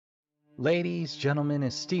Ladies, gentlemen,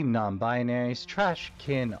 esteemed non-binaries,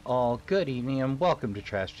 Trashkin, all good evening and welcome to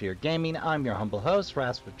Trash Tier Gaming. I'm your humble host,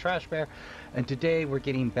 Rasp with Trash Bear, and today we're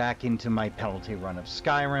getting back into my penalty run of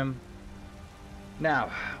Skyrim.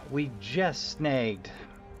 Now, we just snagged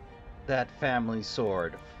that family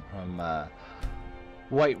sword from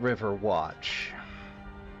White River Watch,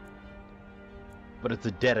 but it's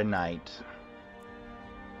a dead of night.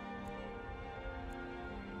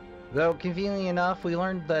 Though, conveniently enough, we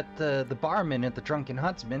learned that the barman at the Drunken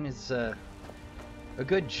Huntsman is a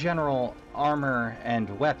good general armor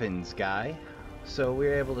and weapons guy, so we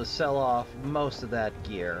were able to sell off most of that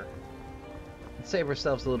gear and save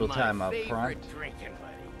ourselves a little time up front. Drinking,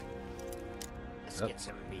 buddy. Let's get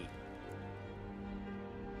some meat.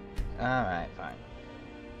 Alright, fine.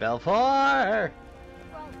 Belfour! Well,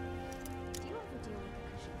 do you ever deal with the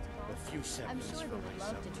Cushions at all? A few seconds I'm sure they for would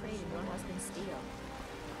love myself. to trade in your husband's steel.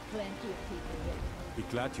 Plenty of people here. Be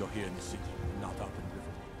glad you're here in the city, not up in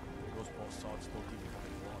Riften. Those poor sods don't even have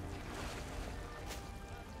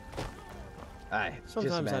water. Aye,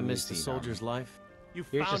 Sometimes I miss the soldier's life. You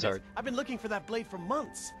Here's your found sword. it. I've been looking for that blade for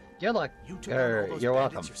months. You're lucky. You took out all those you're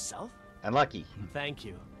bandits welcome. yourself? And lucky. Thank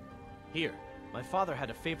you. Here, my father had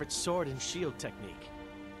a favorite sword and shield technique.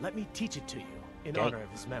 Let me teach it to you, in Okay. honor of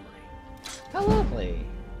his memory. How lovely.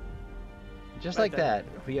 Just Right like then.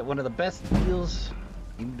 that, we get one of the best deals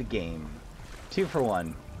in the game. 2 for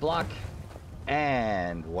 1. Block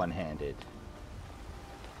and one-handed.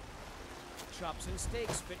 Chops and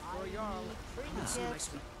steaks fit for a Jarl. Trinkets.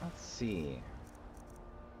 Let's see.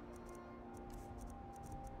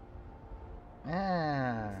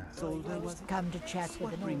 Ah. Come to chat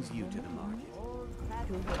with an brings old you to woman.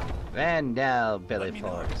 the market? And now Billy Let me know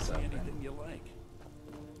Ford if or you see something. anything you like.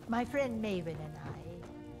 My friend Maven and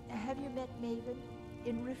I. Have you met Maven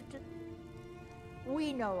in Riften?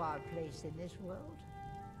 We know our place in this world.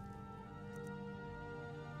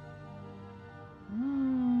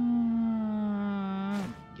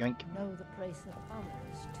 Yoink. Know the place of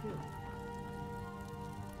others, too.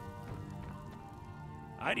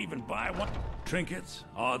 I'd even buy one. Trinkets,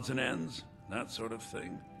 odds and ends, that sort of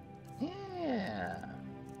thing. Yeah.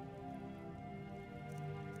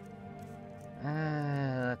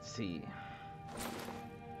 Let's see.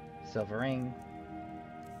 Silver ring.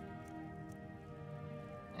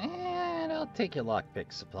 And I'll take your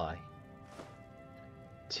lockpick supply.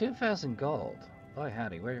 2,000 gold. Boy,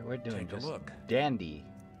 howdy, we're doing Take a just look. dandy.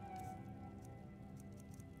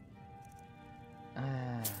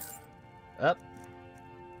 Up.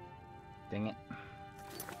 Dang it.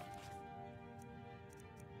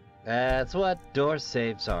 That's what door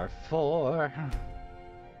safes are for.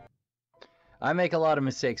 I make a lot of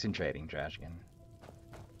mistakes in trading, Trashkin.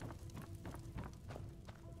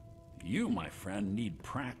 You, my friend, need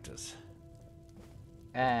practice.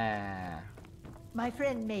 My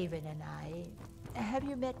friend Maven and I. Have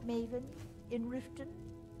you met Maven in Riften?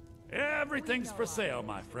 Everything's for sale,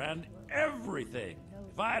 my friend. Everything.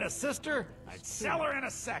 If I had a sister, I'd sell her in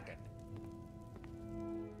a second.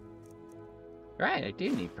 Right, I do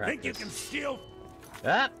need practice. Think you can steal?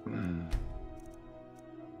 Ah.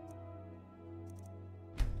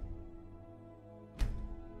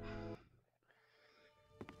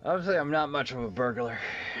 Obviously, I'm not much of a burglar.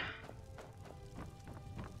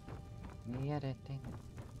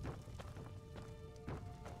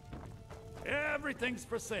 Everything's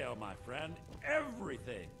for sale, my friend.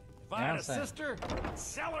 Everything. If I had a sister, I'd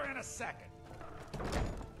sell her in a second.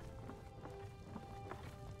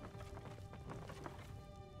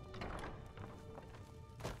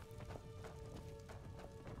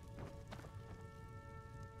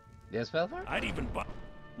 Yes, Belfort? I'd even buy...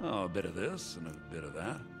 Oh, a bit of this and a bit of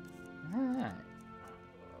that. Alright.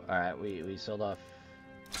 Alright, we sold off.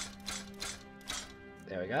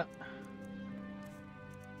 There we go.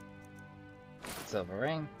 Silver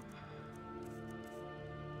ring.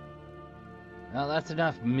 Well, that's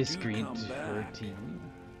enough miscreant come back. routine.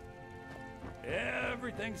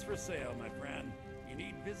 Everything's for sale, my friend. You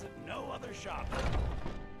need visit no other shop.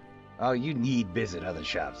 Oh, you need visit other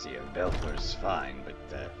shops here. Belford's fine, but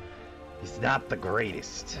he's not the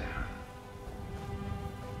greatest.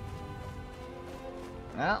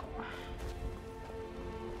 Well,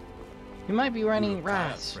 you might be running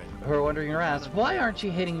rats, or wondering rats, why aren't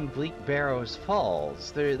you hitting Bleak Barrows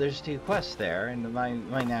Falls? There's 2 quests there, and my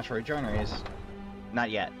natural rejoinder is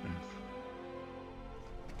not yet.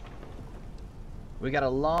 We got a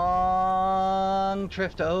long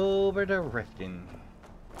trip over to Riften.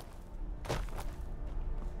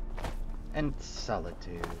 And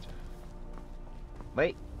Solitude.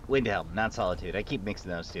 Wait, Windhelm, not Solitude. I keep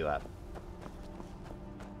mixing those 2 up.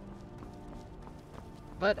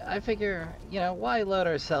 But I figure, you know, why load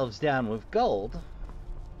ourselves down with gold?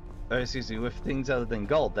 Or excuse me, with things other than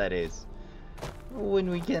gold, that is. When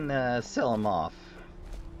we can sell them off.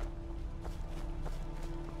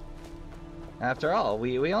 After all,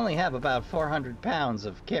 we only have about 400 pounds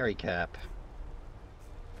of carry cap.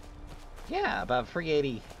 Yeah, about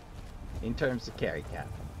 380 in terms of carry cap.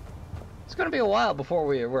 It's gonna be a while before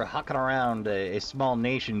we're hucking around a small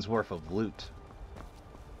nation's worth of loot.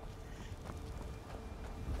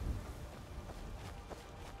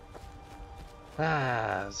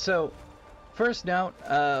 So, first note,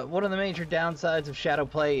 one of the major downsides of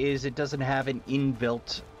Shadowplay is it doesn't have an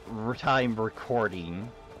inbuilt time recording.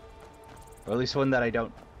 Or at least one that I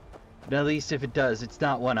don't... At least if it does, it's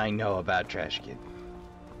not one I know about, Trashkin.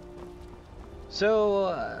 So,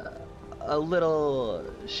 a little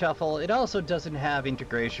shuffle. It also doesn't have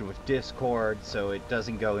integration with Discord, so it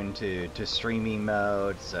doesn't go into streaming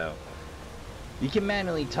mode, so... You can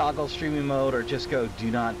manually toggle streaming mode or just go do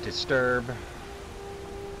not disturb.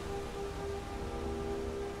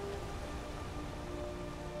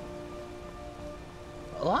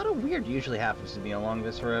 A lot of weird usually happens to me along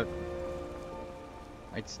this route.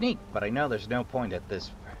 I'd sneak, but I know there's no point at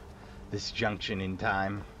this junction in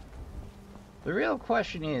time. The real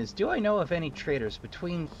question is, do I know of any traders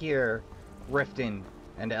between here, Riften,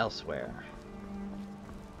 and elsewhere?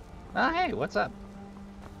 Ah, hey, what's up?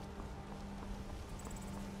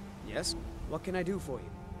 Yes? What can I do for you?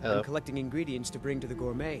 Hello. I'm collecting ingredients to bring to the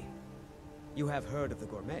gourmet. You have heard of the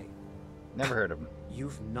gourmet? Never heard of him.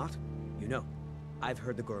 You've not? You know, I've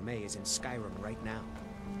heard the gourmet is in Skyrim right now.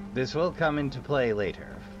 This will come into play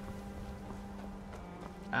later.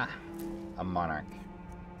 Ah, a monarch.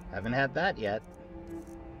 Haven't had that yet.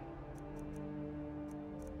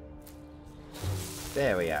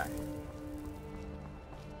 There we are.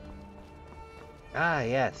 Ah,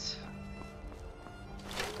 yes.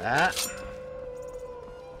 Ah.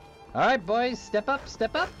 Alright, boys, step up,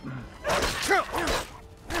 step up.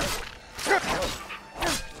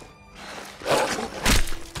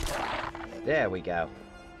 There we go.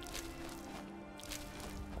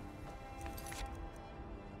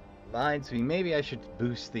 Reminds me, maybe I should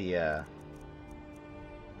boost the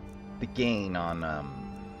gain on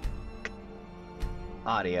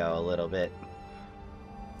audio a little bit.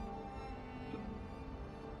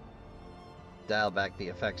 Dial back the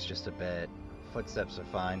effects just a bit. Footsteps are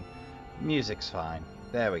fine. Music's fine.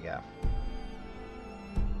 There we go.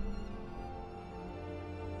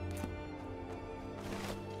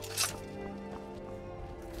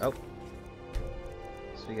 Oh.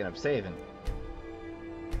 Speaking of saving.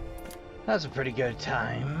 That's a pretty good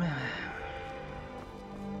time.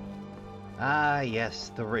 Ah,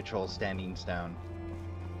 yes, the ritual standing stone.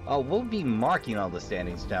 Oh, we'll be marking all the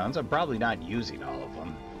standing stones. I'm probably not using all of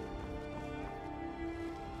them.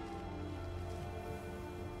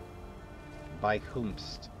 By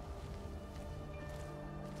whomst?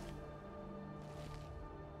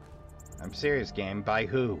 I'm serious, game. By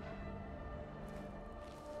who?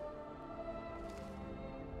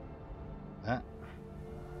 Huh?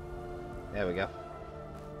 There we go.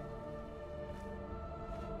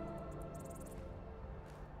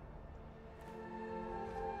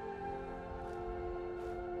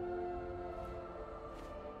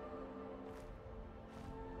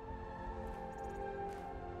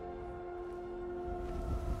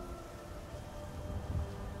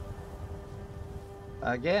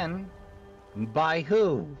 Again, by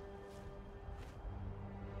who?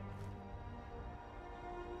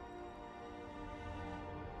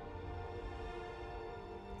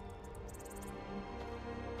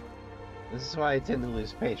 This is why I tend to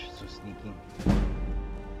lose patience with sneaking.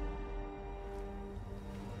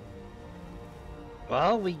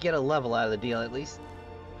 Well, we get a level out of the deal at least.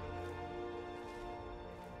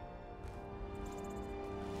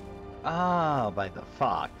 Ah, by the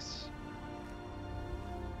fox.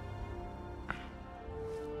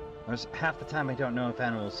 There's half the time I don't know if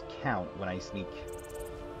animals count when I sneak.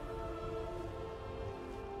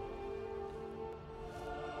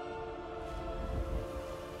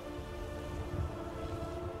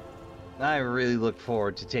 I really look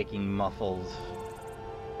forward to taking muffled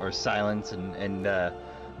or silence and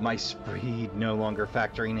my speed no longer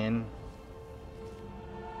factoring in.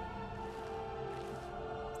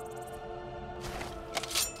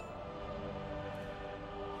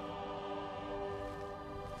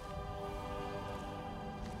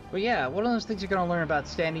 But yeah, one of those things you're going to learn about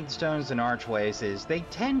standing stones and archways is they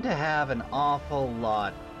tend to have an awful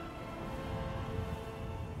lot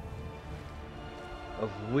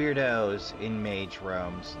of weirdos in mage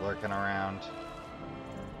realms lurking around.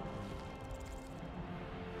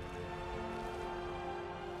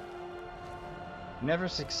 Never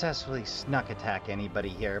successfully snuck attack anybody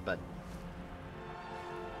here, but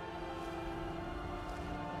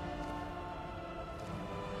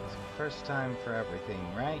it's the first time for everything,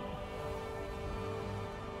 right?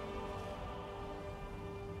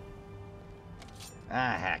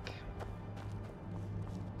 Ah, heck.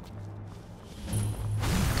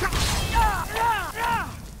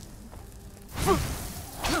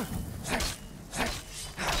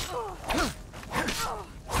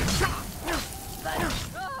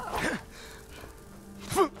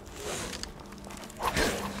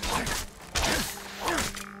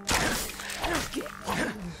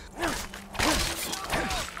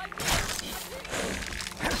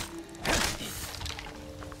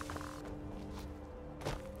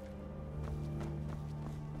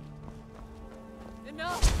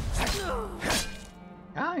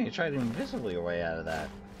 Ah, you tried invisibly your way out of that.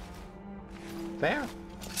 Fair.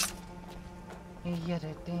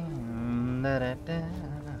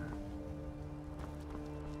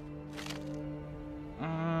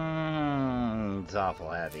 It's awful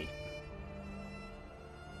heavy.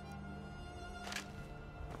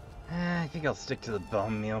 I think I'll stick to the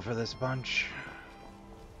bone meal for this bunch.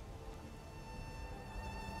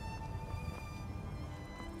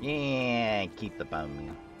 Yeah, keep the bone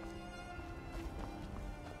meal.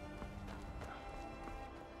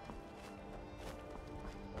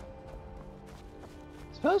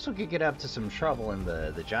 Suppose we could get up to some trouble in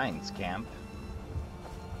the Giants' camp.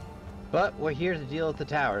 But we're here to deal with the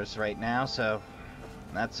towers right now, so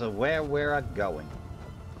that's where we're going.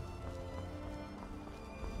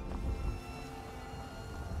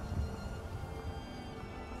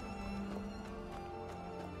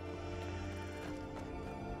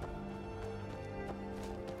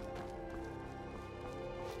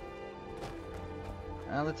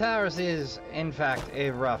 The towers is, in fact,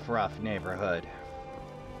 a rough neighborhood.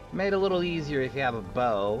 Made a little easier if you have a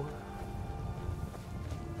bow.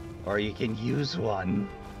 Or you can use one.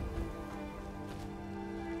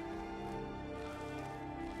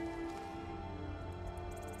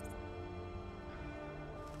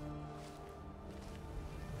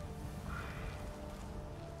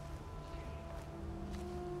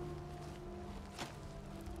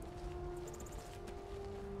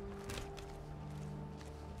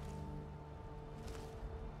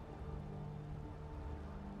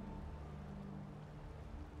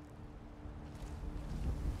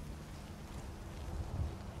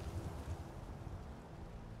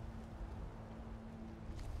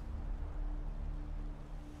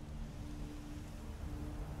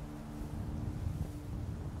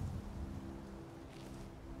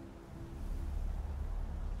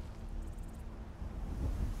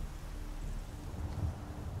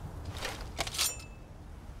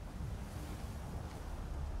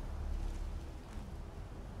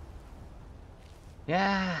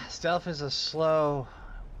 Yeah, stealth is a slow,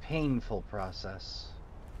 painful process.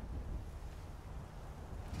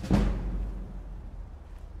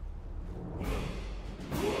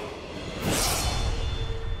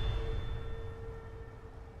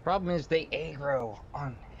 Problem is they aggro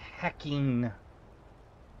on hacking.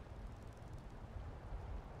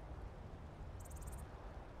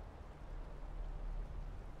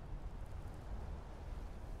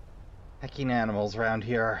 Hacking animals around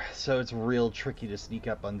here, so it's real tricky to sneak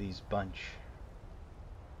up on these bunch.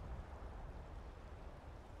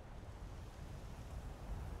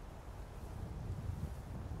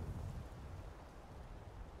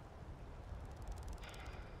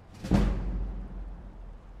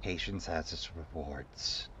 Patience has its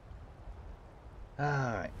rewards.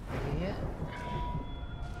 Alright, yeah.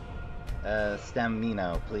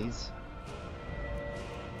 Stamina, please.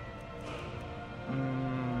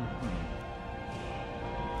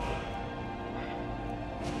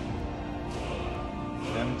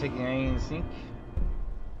 We haven't taken any sneak.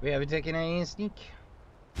 We haven't taken any sneak.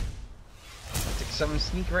 I'll take some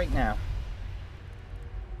sneak right now.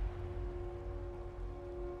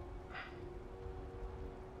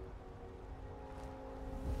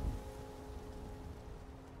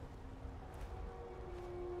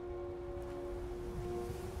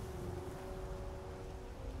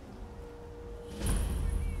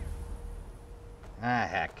 Ah,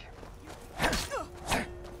 heck.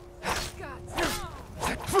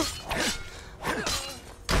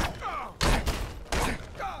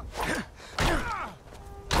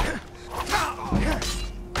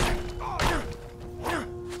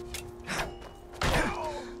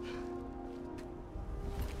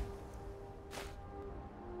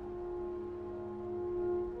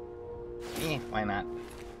 Why not?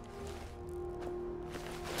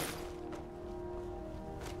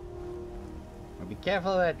 It'd be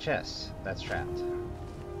Careful of that chest. That's trapped.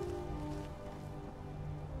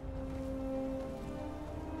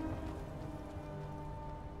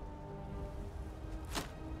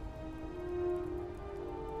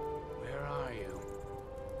 Where are you?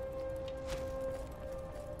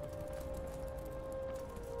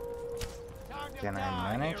 Can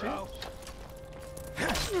I manage it?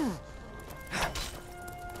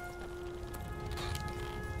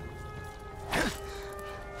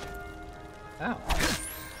 Oh.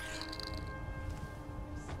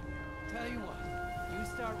 Tell you what, you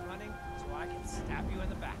start running so I can stab you in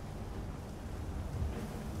the back.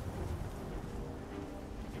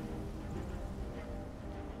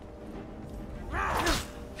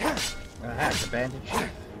 Aha, it's a bandage.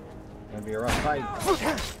 Gonna be a rough fight.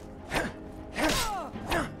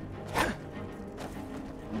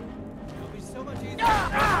 It'll be so much easier. Not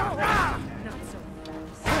so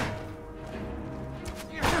fast.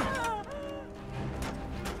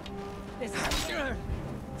 This is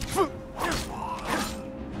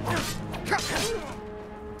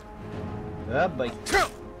Oh boy.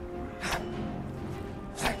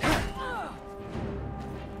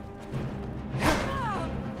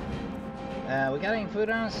 We got any food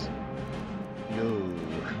on us? No.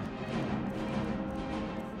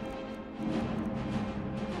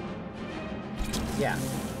 Yeah.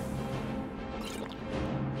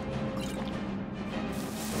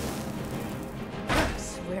 I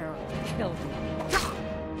swear I'll kill you.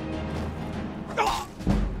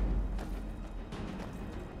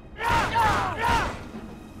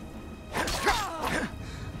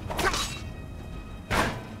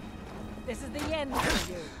 This is the end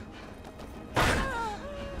for you.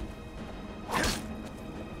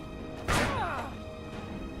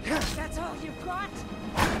 That's all you've got?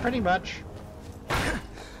 Pretty much.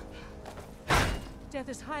 Death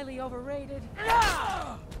is highly overrated.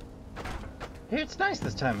 It's nice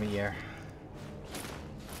this time of year.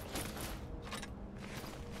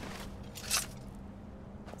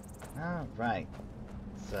 Alright.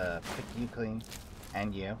 Let's pick you clean.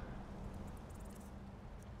 And you.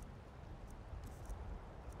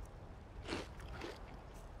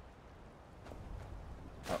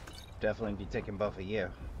 Oh, definitely be taking both of you.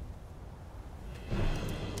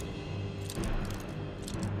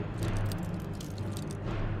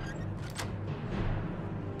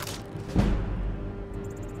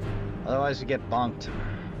 Otherwise you get bonked.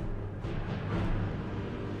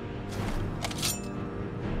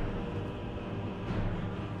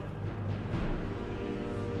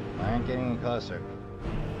 I ain't getting any closer.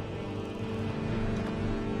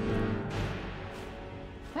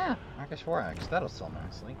 Yeah, Arcus 4X, that'll sell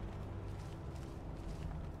nicely.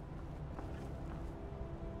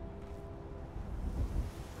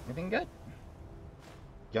 Anything good?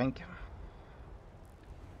 Yoink.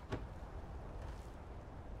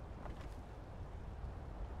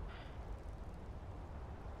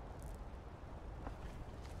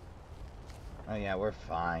 Oh yeah, we're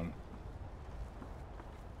fine.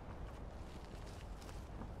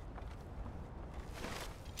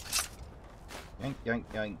 Yoink, yoink,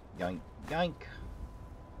 yoink, yoink, yoink.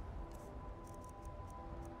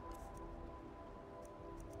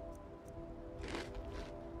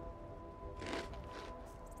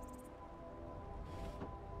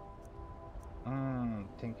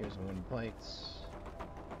 Tinkers and wooden plates.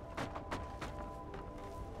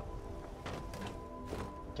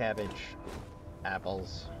 Cabbage.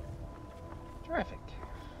 Apples. Terrific.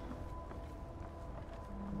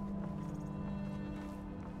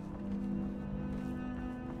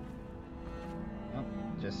 Oh,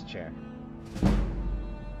 just a chair.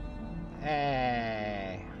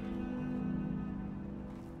 Hey.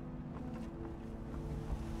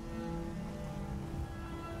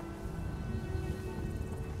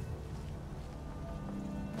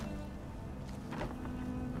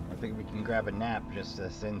 I think we can grab a nap just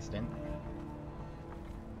this instant.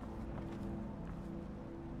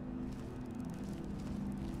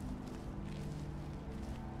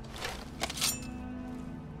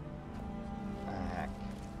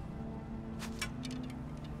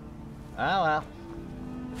 Oh well.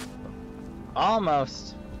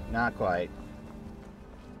 Almost. Not quite.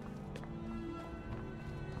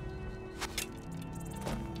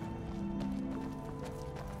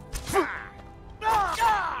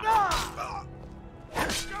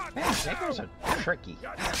 Man, daggers are tricky.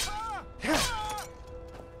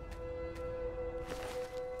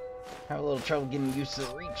 Have a little trouble getting used to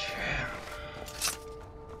the reach.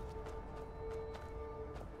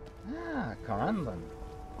 Ah, Corundum.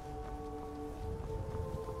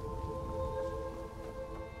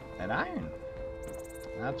 And iron.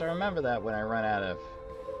 I have to remember that when I run out of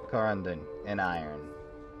Corundum. and iron.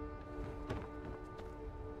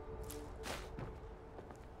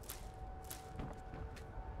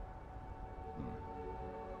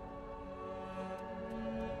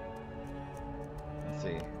 Let's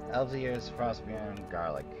see. Elves ears, frostbeer, and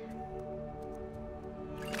garlic.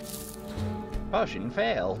 Potion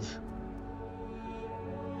failed.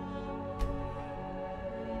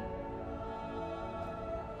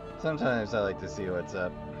 Sometimes I like to see what's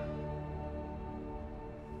up.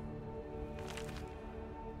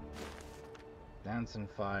 Dance and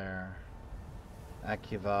fire.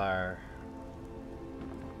 Akivar.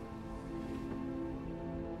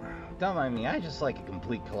 Don't mind me, I just like a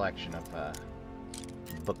complete collection of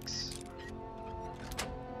books.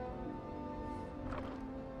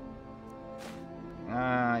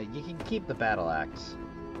 You can keep the battle axe.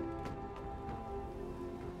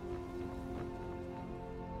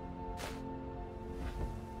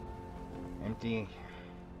 Empty.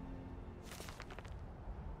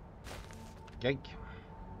 Yike.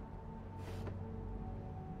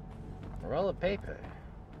 Roll of paper.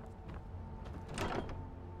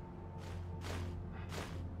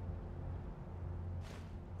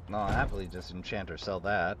 No, I'll happily just enchant or sell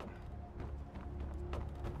that.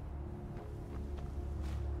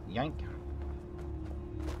 Yank.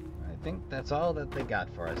 I think that's all that they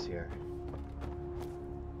got for us here.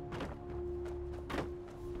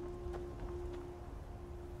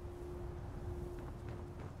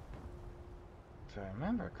 If I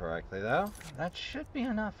remember correctly, though, that should be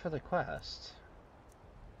enough for the quest.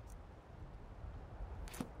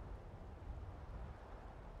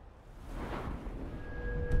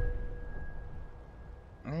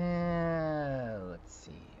 Let's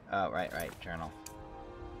see. Oh, right, journal.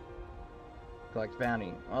 Collect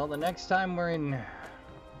bounty. Well, the next time we're in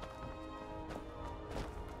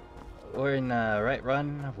right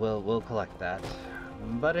run, we'll collect that.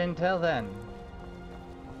 But until then,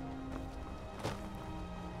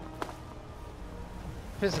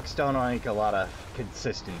 physics don't make a lot of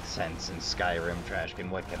consistent sense in Skyrim, Trashkin.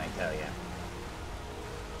 What can I tell you?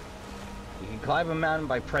 You can climb a mountain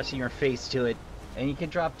by pressing your face to it, and you can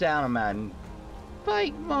drop down a mountain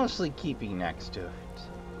by mostly keeping next to it.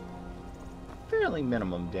 Fairly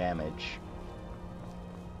minimum damage.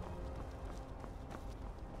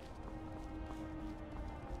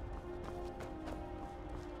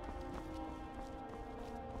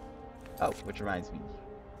 Oh, which reminds me.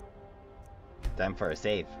 Time for a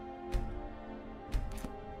save.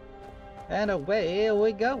 And away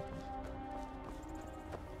we go.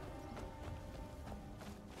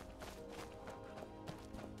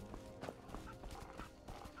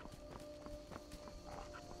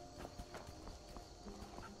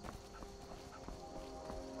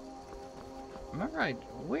 Alright,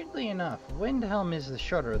 weirdly enough, Windhelm is the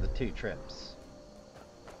shorter of the two trips.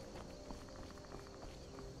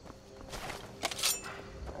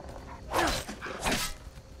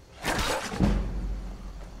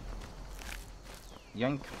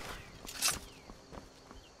 Yank.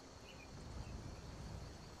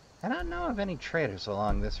 I don't know of any traders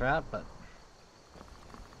along this route, but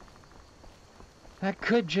that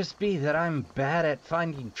could just be that I'm bad at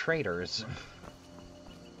finding traders.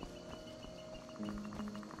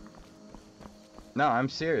 No, I'm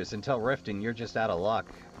serious. Until Riften, you're just out of luck.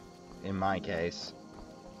 In my case.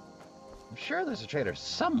 I'm sure there's a trader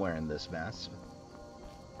somewhere in this mess.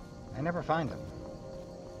 I never find him.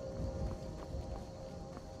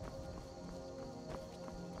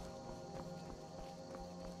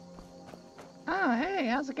 Oh, hey,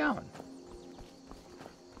 how's it going?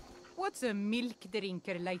 What's a milk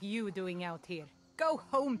drinker like you doing out here? Go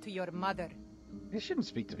home to your mother. You shouldn't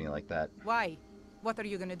speak to me like that. Why? What are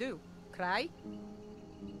you gonna do? Cry?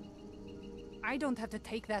 I don't have to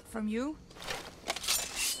take that from you.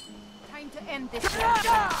 Time to end this.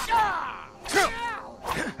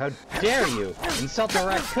 How dare you insult a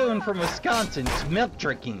raccoon from Wisconsin's milk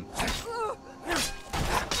drinking?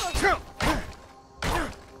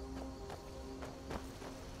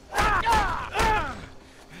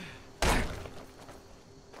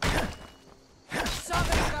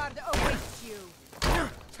 Sovngarde awaits you.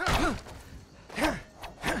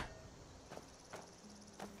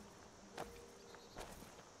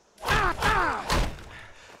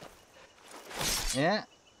 Yeah.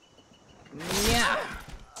 Yeah.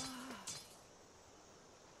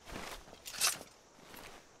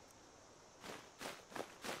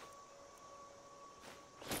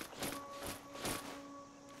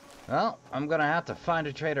 Well, I'm gonna have to find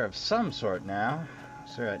a trader of some sort now.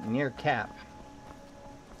 So we're at near cap.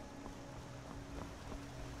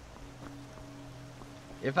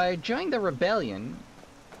 If I joined the rebellion,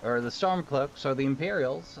 or the Stormcloaks, or the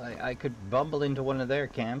Imperials. I could bumble into one of their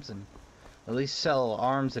camps and at least sell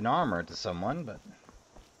arms and armor to someone, but...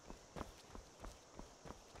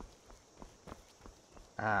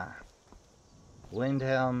 Ah.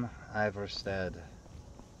 Windhelm, Ivorstead.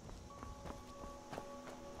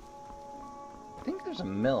 I think there's a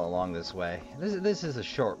mill along this way. This is a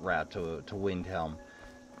short route to Windhelm.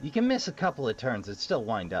 You can miss a couple of turns and still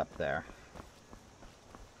wind up there.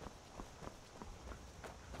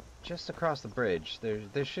 Just across the bridge,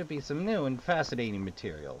 there should be some new and fascinating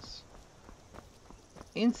materials.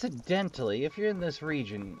 Incidentally, if you're in this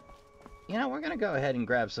region, you know, we're gonna go ahead and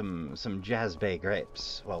grab some Jazbay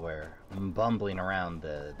grapes while we're bumbling around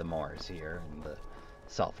the moors here in the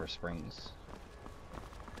Sulphur Springs.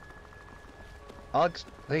 I'll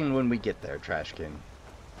explain when we get there, Trashkin.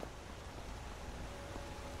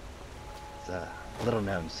 It's a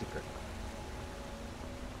little-known secret.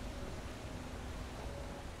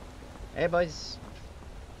 Hey, boys.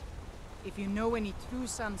 If you know any true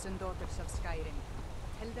sons and daughters of Skyrim,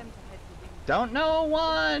 tell them to head to Windhelm. Don't know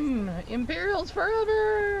one! Imperials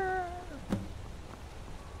forever!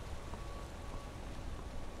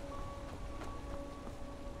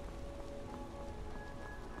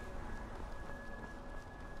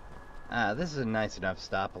 This is a nice enough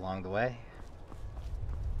stop along the way.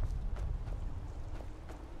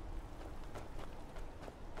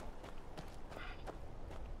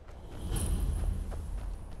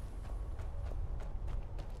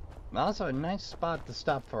 Also a nice spot to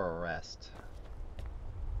stop for a rest.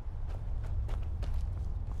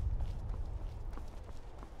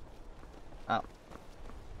 Oh,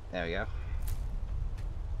 there we go.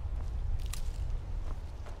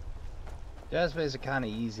 Jazbays are kind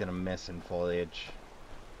of easy to miss in foliage.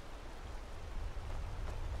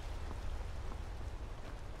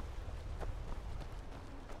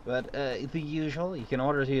 But the usual, you can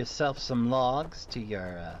order yourself some logs to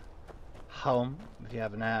your home if you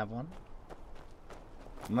happen to have one.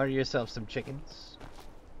 Murder yourself some chickens.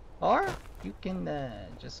 Or you can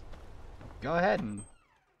just go ahead and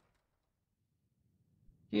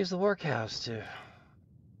use the workhouse too.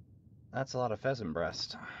 That's a lot of pheasant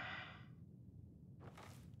breast.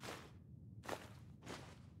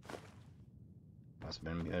 Must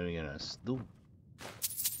have been in a stew.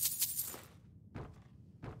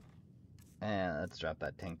 And let's drop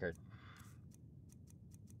that tankard.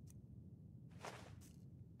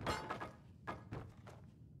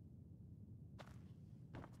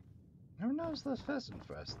 Never noticed those pheasant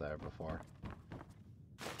breasts there before.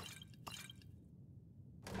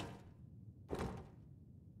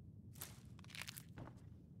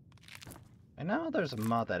 I know there's a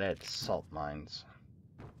mod that adds salt mines.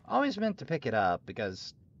 Always meant to pick it up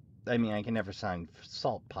because, I mean, I can never find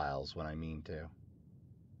salt piles when I mean to.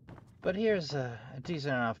 But here's a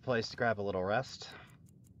decent enough place to grab a little rest.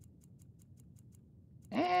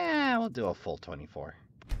 Yeah, we'll do a full 24.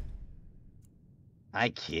 I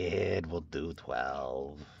kid, we'll do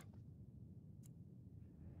 12.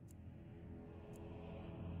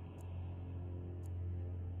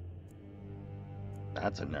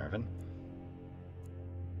 That's unnerving.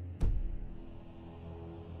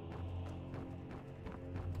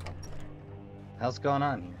 How's going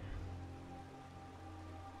on here?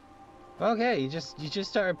 Okay, you just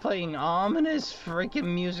started playing ominous freaking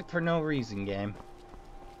music for no reason, game.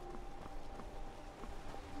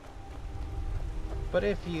 But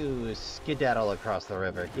if you skedaddle across the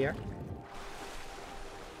river here,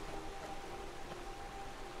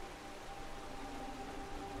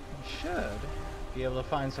 you should be able to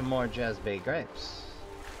find some more Jazbay grapes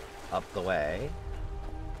up the way.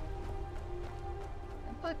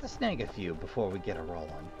 I'd like to snag a few before we get a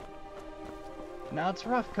rolling. Now, it's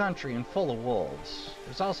rough country and full of wolves.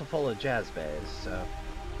 It's also full of Jazbays, so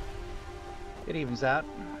it evens out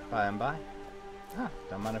by and by. Huh,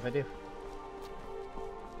 don't mind if I do.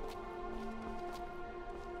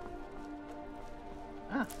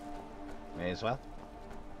 Ah, may as well.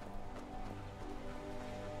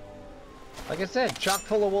 Like I said, chock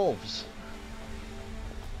full of wolves.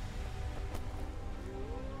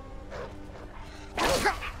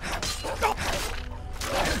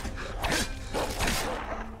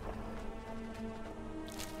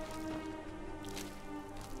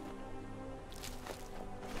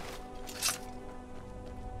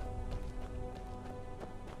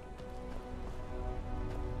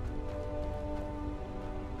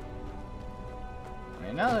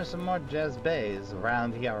 I know there's some more Jazbays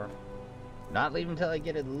around here. Not leaving until I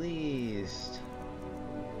get at least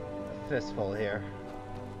a fistful here.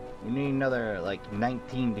 We need another, like,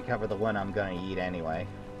 19 to cover the one I'm gonna eat anyway.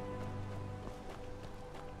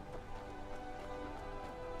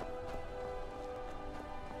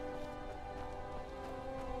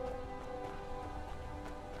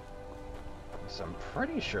 So I'm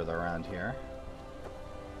pretty sure they're around here.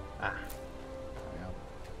 Ah. There we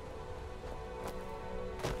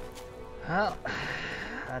go. Well,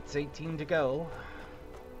 that's 18 to go.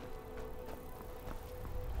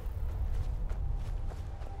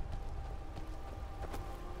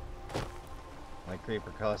 My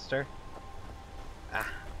creeper cluster. Ah.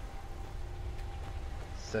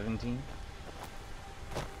 17.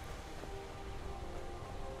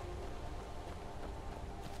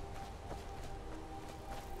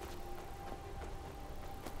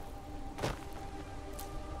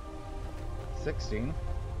 $16.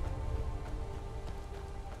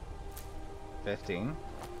 15.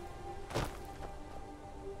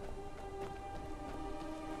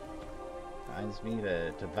 Reminds me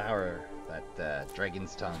to devour that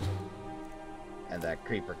dragon's tongue and that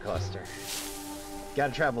creeper cluster.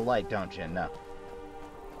 Gotta travel light, don't you? No.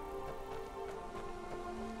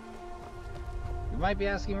 You might be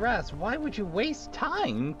asking, Ras, why would you waste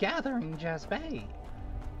time gathering Jazbay?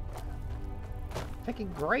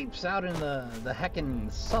 Picking grapes out in the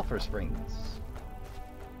heckin' sulfur springs.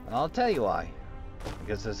 I'll tell you why.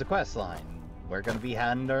 Because there's a quest line. We're gonna be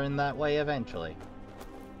heading that way eventually.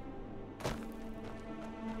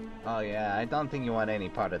 Oh yeah, I don't think you want any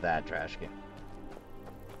part of that, Trashkin.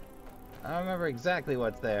 I don't remember exactly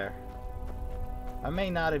what's there. I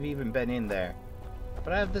may not have even been in there,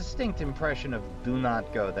 but I have the distinct impression of do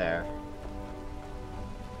not go there.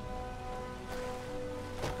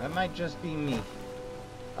 That might just be me.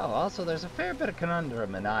 Oh, also there's a fair bit of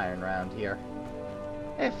conundrum and iron around here.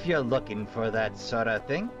 If you're looking for that sort of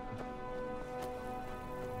thing.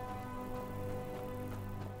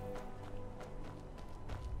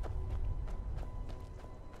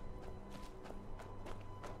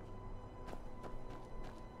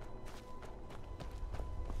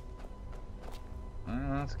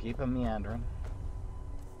 Let's keep them meandering.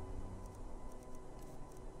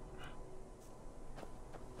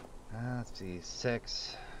 Let's see,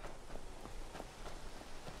 6.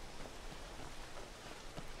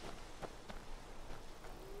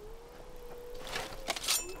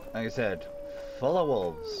 Like I said, full of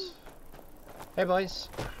wolves. Hey, boys.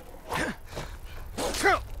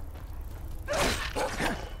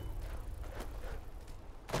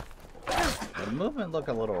 The movement look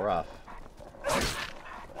a little rough.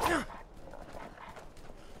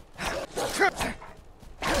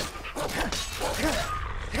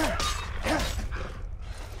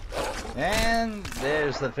 And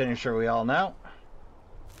there's the finisher we all know.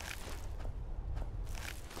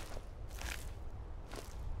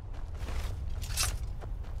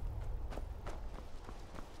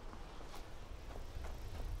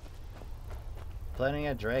 Plenty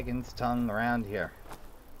of dragon's tongue around here.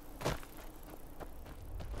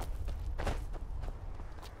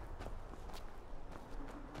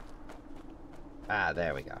 Ah,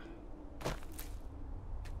 there we go.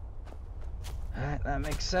 Alright, that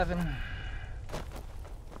makes 7.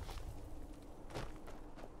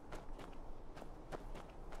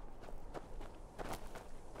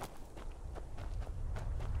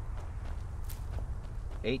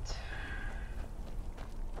 Eight.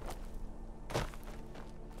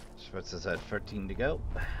 Which puts us at 14 to go.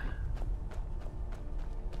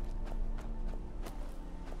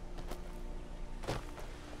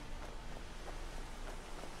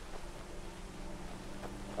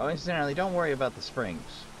 Oh, incidentally, don't worry about the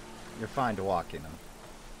springs. You're fine to walk in them.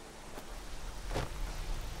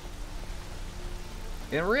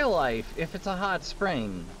 In real life, if it's a hot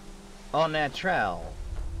spring, au naturel,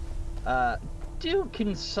 do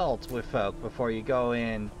consult with folk before you go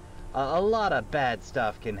in. A lot of bad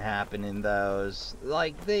stuff can happen in those.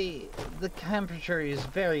 Like, the temperature is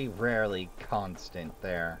very rarely constant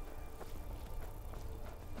there.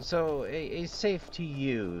 So, a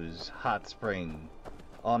safe-to-use hot spring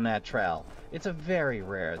au naturel. It's a very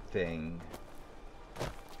rare thing.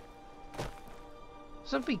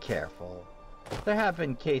 So be careful. There have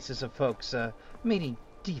been cases of folks meeting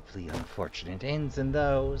deeply unfortunate ends in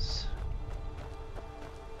those.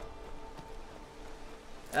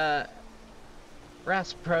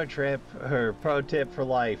 Ras pro tip for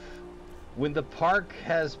life. When the park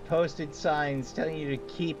has posted signs telling you to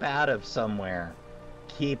keep out of somewhere,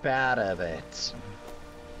 keep out of it.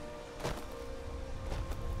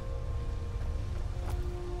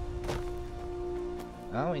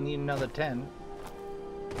 Oh, we need another 10.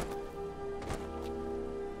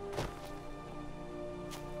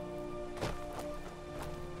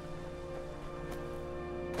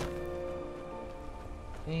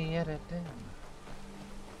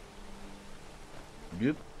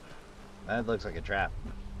 Nope. That looks like a trap.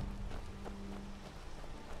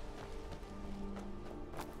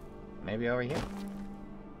 Maybe over here?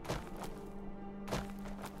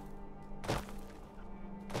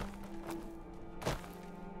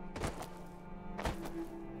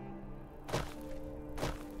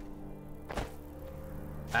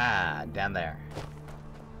 Ah, down there.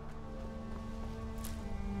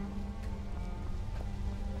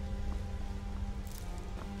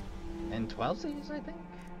 And 12s, I think?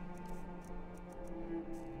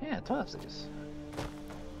 Yeah, 12s.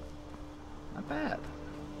 Not bad.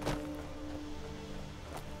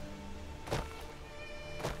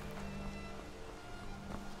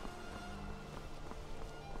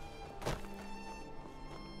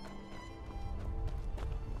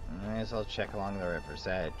 I guess I'll check along the river's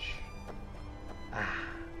edge. Ah,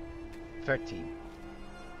 13.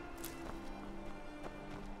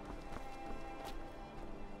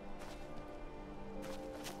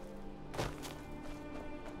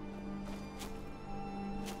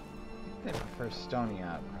 They prefer stony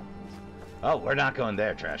outcroppings. Oh, we're not going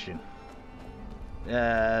there, Trashkin.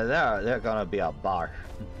 They're gonna be a bar.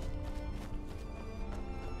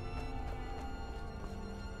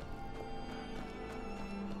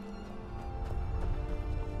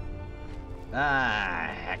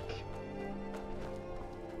 Ah, heck.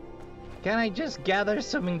 Can I just gather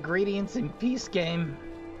some ingredients in Peace Game?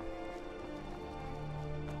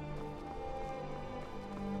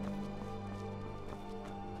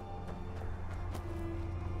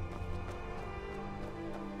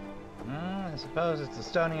 I suppose it's a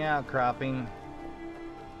stony outcropping.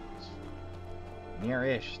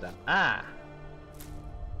 Near-ish stuff. Ah!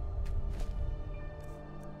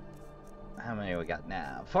 How many we got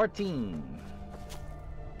now? 14.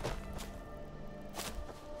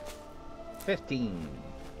 15.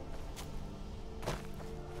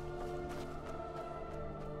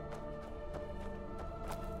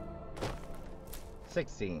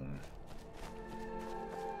 16.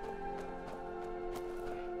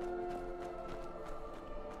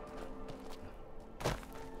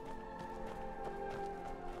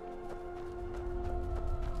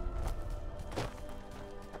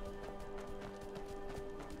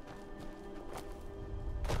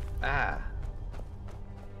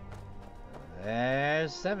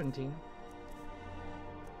 17.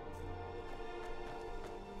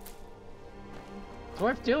 It's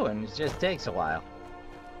worth doing, it just takes a while.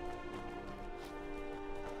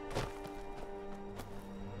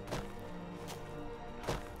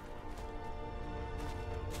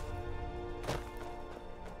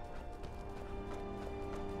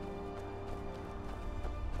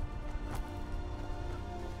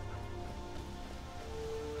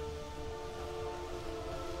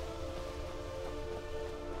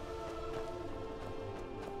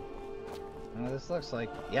 This looks like,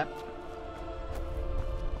 yep.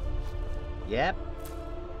 Yep.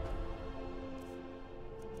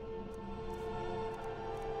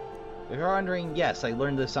 If you're wondering, yes, I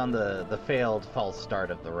learned this on the failed false start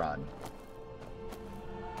of the run.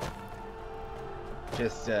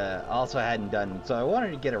 Just, also hadn't done, so I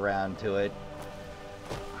wanted to get around to it.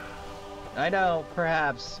 I know,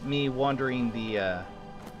 perhaps, me wandering the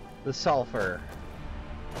sulfur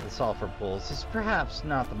pools is perhaps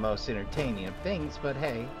not the most entertaining of things, but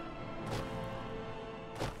hey.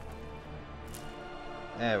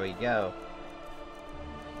 There we go.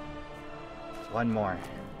 One more.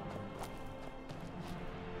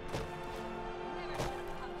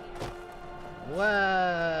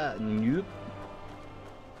 What? Nope.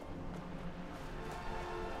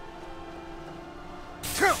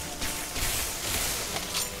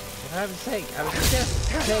 For heaven's sake, I was just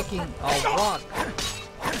taking a walk.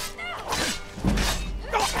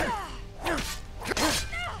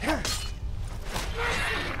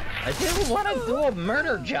 I didn't want to do a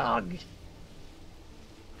murder jog.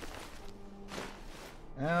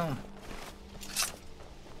 Oh.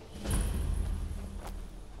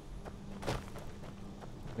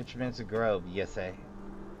 Which means a grove, you say?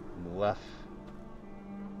 Woof.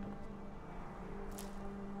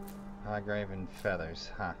 High graven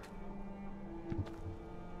feathers, huh?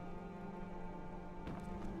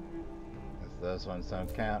 Guess those ones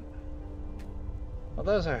don't count. Well,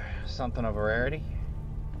 those are something of a rarity.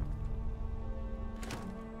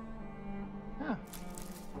 Oh,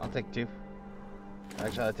 I'll take 2.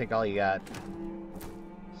 Actually, I'll take all you got.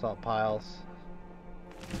 Salt piles.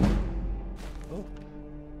 Ooh.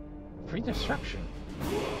 Free destruction.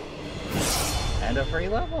 And a free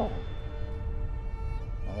level.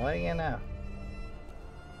 Well, what do you know?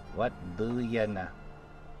 What do you know?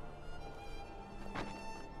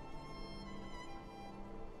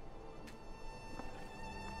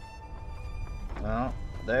 Well,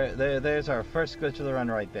 there's our first glitch of the run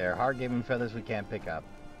right there. Hard gaming feathers we can't pick up.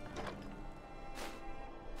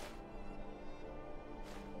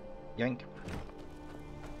 Yoink.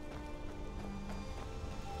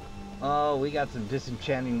 Oh, we got some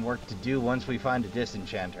disenchanting work to do once we find a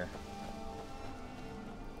disenchanter.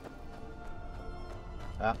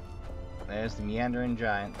 Ah, there's the meandering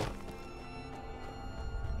giant.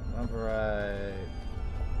 Alright.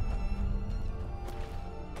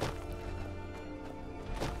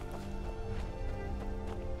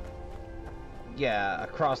 Yeah,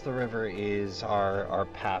 across the river is our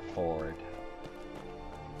path forward.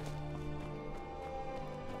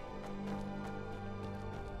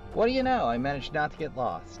 What do you know? I managed not to get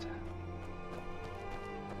lost.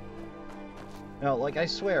 No, like I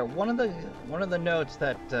swear, one of the notes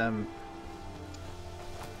that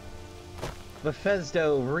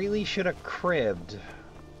Bethesda really should have cribbed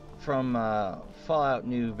from Fallout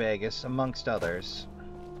New Vegas, amongst others,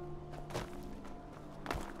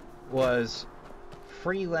 was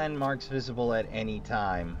free landmarks visible at any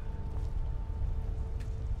time.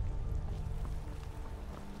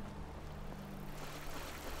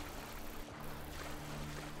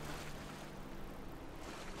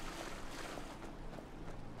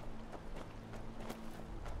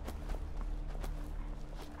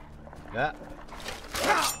 Yeah.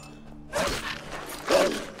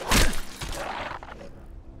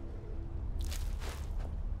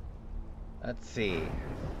 Let's see.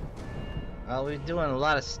 Well, we're doing a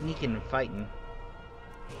lot of sneaking and fighting.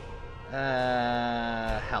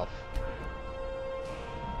 Health.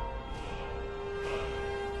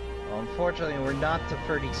 Well, unfortunately, we're not to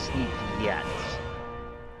 30 sneak yet.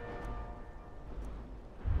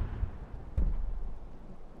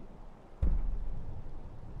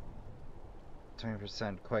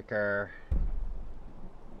 20% quicker.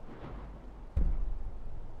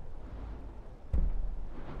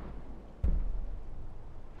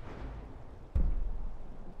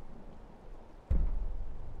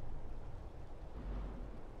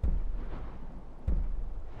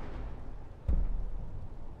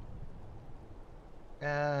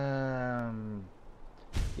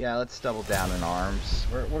 Yeah, let's double down in arms.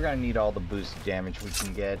 We're gonna need all the boosted damage we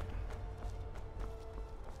can get.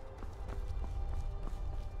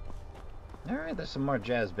 Alright, there's some more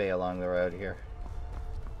Jazz Bay along the road here.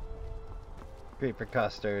 Creeper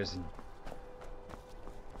Custers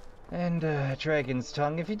and Dragon's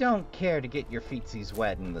Tongue. If you don't care to get your feetsies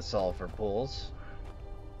wet in the sulfur pools,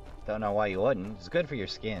 don't know why you wouldn't. It's good for your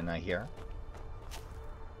skin, I hear.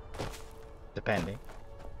 Depending.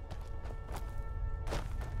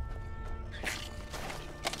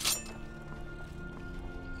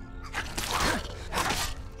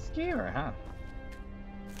 Skewer, huh?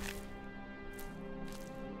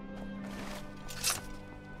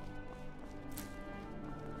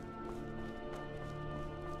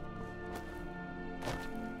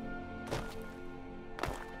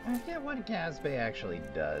 I forget what Gazbay actually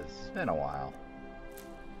does. It's been a while.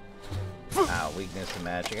 Weakness to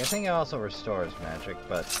magic. I think it also restores magic,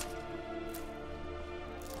 but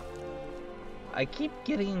I keep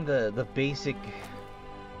getting the basic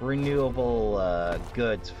renewable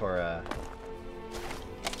goods for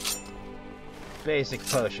basic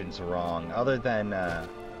potions wrong. Other than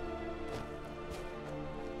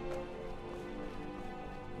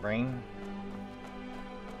rain.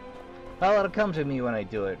 Well, it'll come to me when I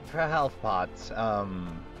do it. For health pots, I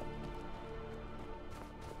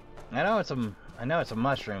know it's a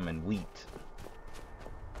mushroom and wheat.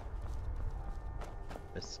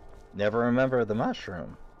 Just never remember the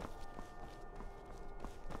mushroom.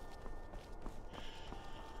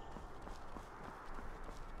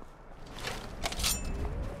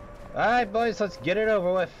 Alright, boys, let's get it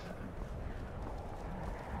over with.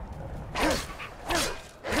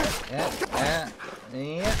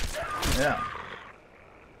 Yeah.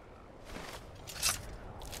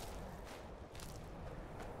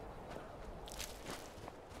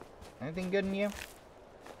 Anything good in you?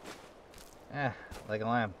 Like a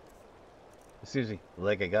lamb. Excuse me,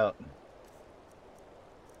 like a goat.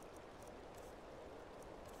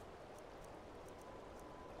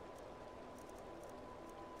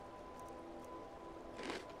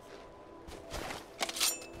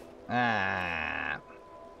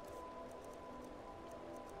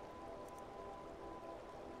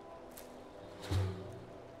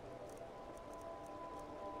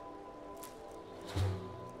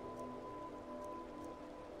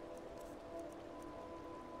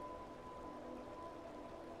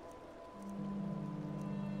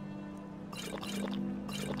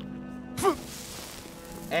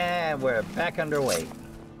 And we're back underway.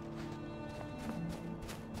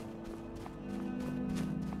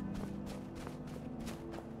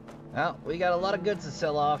 Well, we got a lot of goods to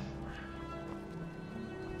sell off.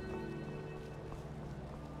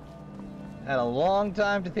 Had a long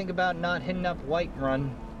time to think about not hitting up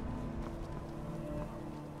Whiterun.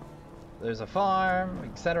 There's a farm,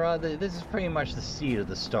 etc. This is pretty much the seat of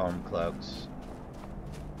the Stormcloaks.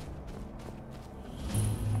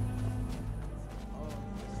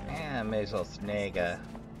 Yeah, may as well snag a...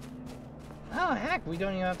 Oh, heck, we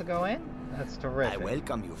don't even have to go in? That's terrific. I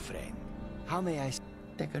welcome you, friend. How may I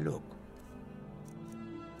take a look?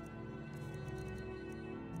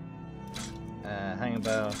 Hanging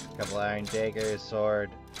bow, a couple iron daggers,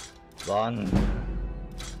 sword, long.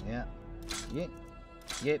 Yeah. Yep.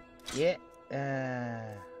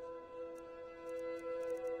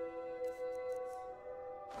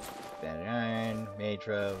 Banded iron, mage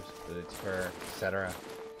robes, boots, fur, etc.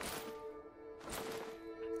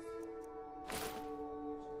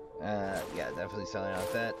 Yeah, definitely selling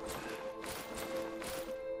off that.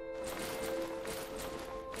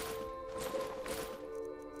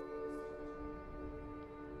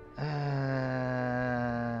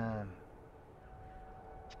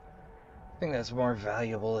 I think that's more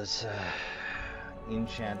valuable is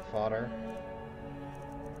enchant fodder.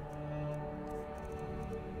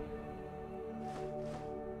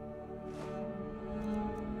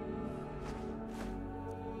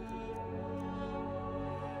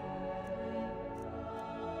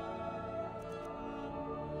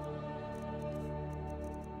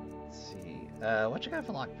 Let's see. What you got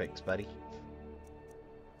for lockpicks, buddy?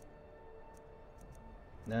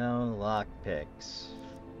 No lockpicks.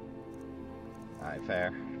 Alright,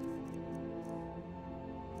 fair.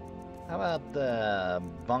 How about the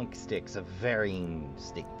bunk sticks of varying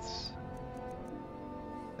states?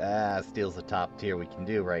 Steel's the top tier we can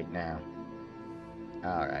do right now.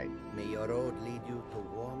 Alright. May your road lead you to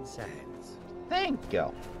warm sands. Thank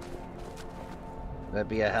you. That'd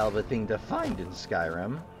be a hell of a thing to find in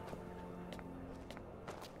Skyrim.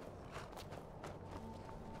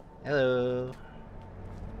 Hello.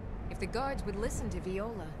 If the guards would listen to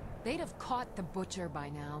Viola, they'd have caught the butcher by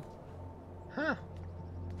now. Huh.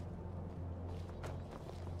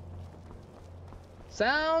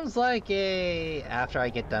 Sounds like a after I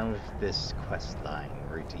get done with this quest line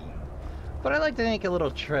routine. But I'd like to make a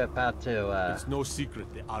little trip out to it's no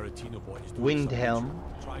secret the Aretino boy is Windhelm. doing some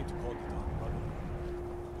trying to call the Dark Brotherhood.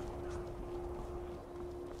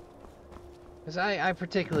 Because I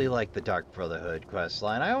particularly like the Dark Brotherhood quest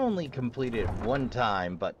line. I only completed it one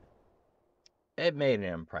time, but it made an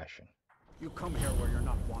impression. You come here where you're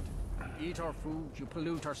not wanted. You eat our food, you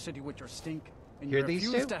pollute our city with your stink, and you Here, these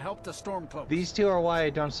refuse two? to help the Stormcloaks. These two are why I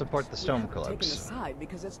don't support the Taken Stormcloaks. aside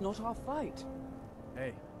because it's not our fight.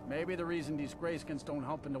 Hey, maybe the reason these Greyskins don't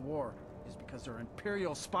help in the war is because they're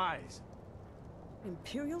Imperial spies.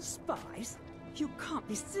 Imperial spies? You can't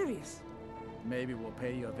be serious. Maybe we'll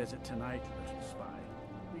pay you a visit tonight, little spy.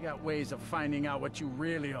 We got ways of finding out what you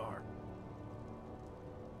really are.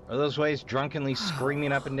 Are those ways drunkenly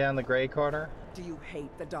screaming up and down the Grey Quarter? Do you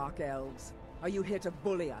hate the Dark Elves? Are you here to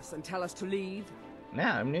bully us and tell us to leave?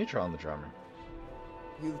 Nah, I'm neutral on the drummer.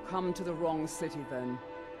 You've come to the wrong city, then.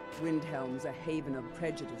 Windhelm's a haven of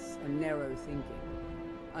prejudice and narrow thinking.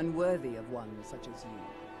 Unworthy of one such as you.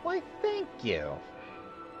 Why, thank you.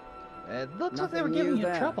 It looks like they were Nothing giving new you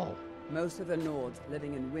there. trouble. Most of the Nords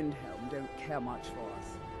living in Windhelm don't care much for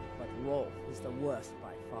us. But Rolf is the worst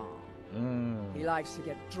by far. He likes to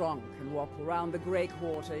get drunk and walk around the Grey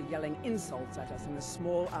Quarter yelling insults at us in the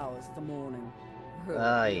small hours of the morning.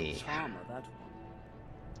 Aye. Charmer, that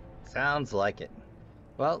one. Sounds like it.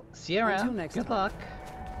 Well, see you Until around. next Good time. luck.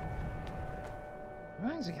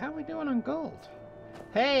 Rising, how are we doing on gold?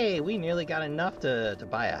 Hey, we nearly got enough to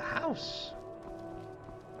buy a house.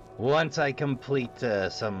 Once I complete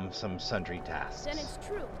some sundry tasks. Then it's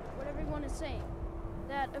true, what everyone is saying.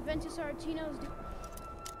 That Aventus Aretino's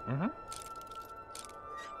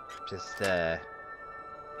Just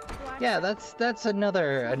yeah, that's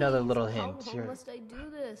another little hint. How must I do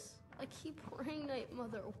this? I keep praying, Night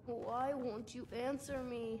Mother. Why won't you answer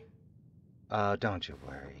me? Oh, don't you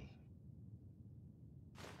worry.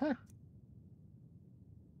 Huh.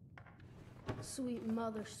 Sweet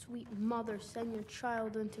mother, send your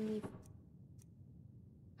child unto me.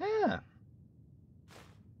 Yeah.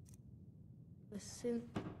 The sin.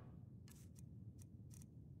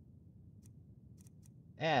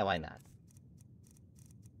 Yeah, why not?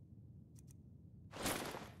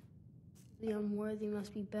 The unworthy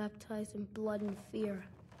must be baptized in blood and fear.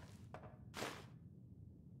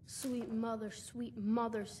 Sweet mother,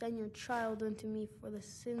 send your child unto me for the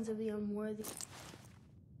sins of the unworthy.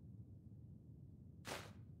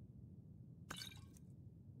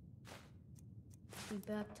 Be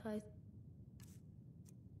baptized.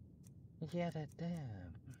 Yeah,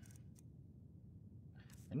 damn.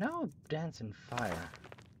 No dancing fire.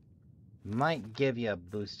 Might give you a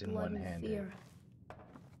boost in Blood one and hand. fear.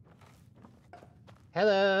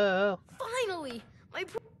 Hello! Finally!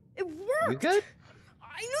 It worked! You good?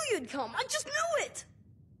 I knew you'd come! I just knew it!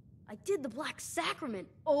 I did the Black Sacrament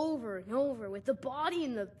over and over with the body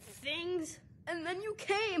and the things, and then you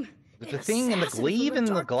came! With the thing and the glaive and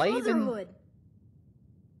the glaive and...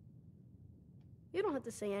 You don't have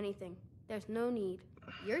to say anything. There's no need.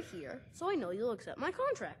 You're here, so I know you'll accept my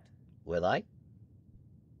contract. Will I?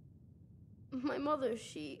 My mother,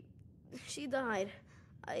 she died.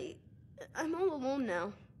 I'm all alone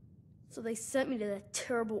now. So they sent me to that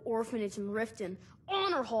terrible orphanage in Riften,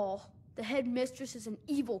 Honor Hall. The headmistress is an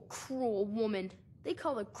evil, cruel woman. They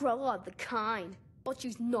call her Grelod the Kind. But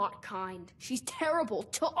she's not kind. She's terrible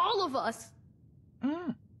to all of us.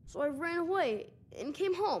 So I ran away and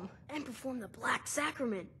came home and performed the Black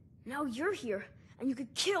Sacrament. Now you're here, and you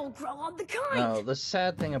could kill Grelod the Kind. No, the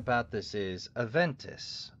sad thing about this is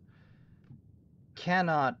Aventus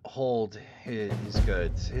cannot hold his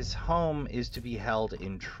goods. His home is to be held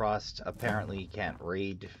in trust. Apparently he can't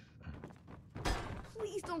read.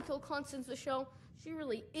 Please don't kill Constance the Shell. She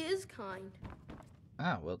really is kind.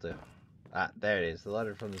 Ah, will do. Ah, there it is. The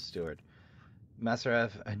letter from the steward.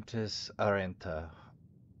 Maserev Entis Arenta.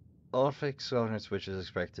 Orphanage Honor wishes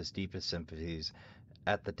express his deepest sympathies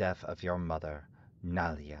at the death of your mother,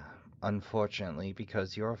 Nalia. Unfortunately,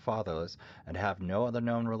 because you are fatherless and have no other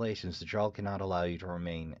known relations, the Jarl cannot allow you to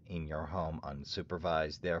remain in your home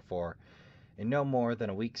unsupervised. Therefore, in no more than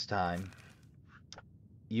a week's time,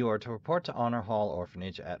 you are to report to Honor Hall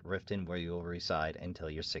Orphanage at Riften, where you will reside until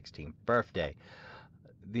your 16th birthday.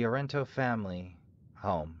 The Arento family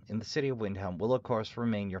home in the city of Windhelm will, of course,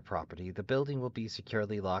 remain your property. The building will be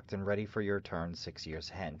securely locked and ready for your return 6 years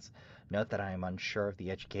hence. Note that I am unsure of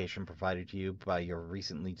the education provided to you by your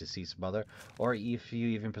recently deceased mother, or if you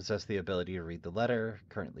even possess the ability to read the letter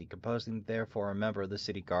currently composing. Therefore, a member of the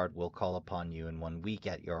city guard will call upon you in 1 week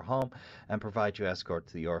at your home and provide you escort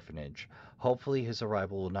to the orphanage. Hopefully his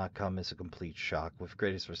arrival will not come as a complete shock. With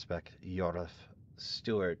greatest respect, Yorif,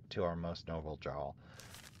 steward to our most noble Jarl.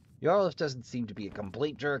 Yorif doesn't seem to be a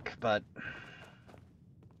complete jerk, but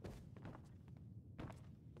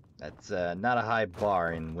that's not a high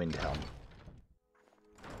bar in Windhelm.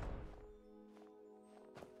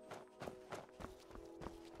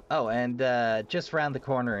 Oh, and just round the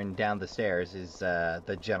corner and down the stairs is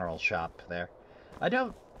the general shop there.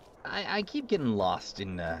 I keep getting lost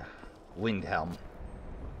in Windhelm.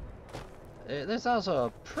 There's also a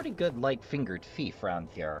pretty good light-fingered thief around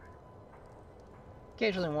here.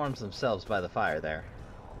 Occasionally warms themselves by the fire there.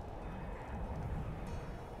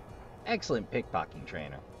 Excellent pickpocketing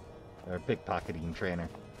trainer. Or pickpocketing trainer.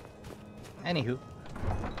 Anywho.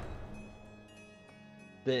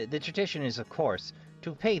 The tradition is, of course,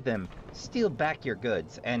 to pay them, steal back your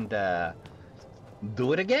goods, and,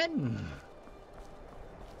 do it again!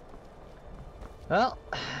 Well,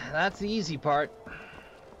 that's the easy part.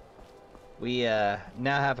 We, now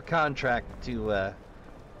have a contract to,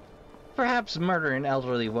 perhaps murder an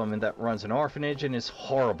elderly woman that runs an orphanage and is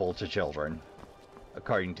horrible to children,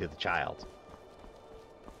 according to the child.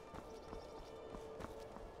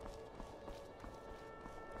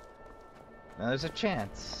 Now there's a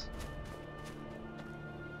chance,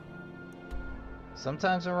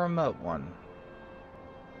 sometimes a remote one,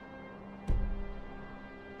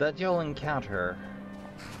 that you'll encounter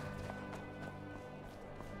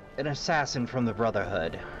an assassin from the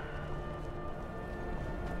Brotherhood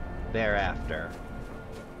thereafter.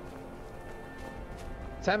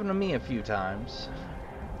 It's happened to me a few times.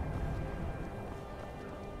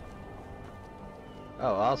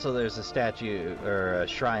 Oh, also there's a statue, or a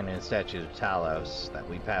shrine and a statue of Talos that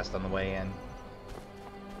we passed on the way in.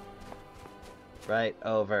 Right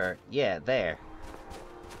over, yeah, there.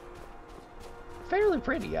 Fairly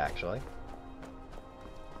pretty, actually.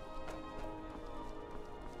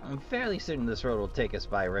 I'm fairly certain this road will take us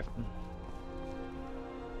by Riften.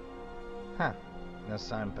 Huh, no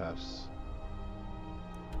signposts.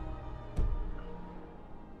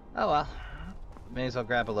 Oh well, may as well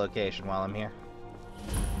grab a location while I'm here.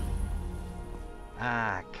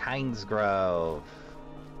 Ah, Kind's Grove.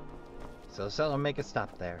 So I'll make a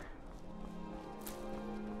stop there.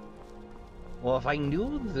 Well, if I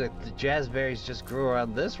knew that the jazzberries just grew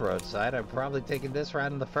around this roadside, I'd probably taken this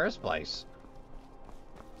route in the first place.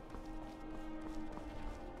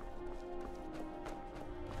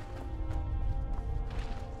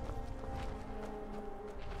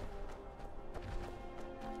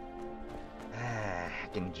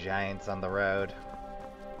 Heckin' giants on the road.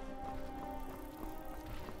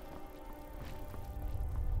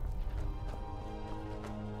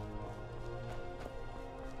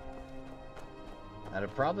 I'd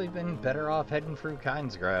have probably been better off heading through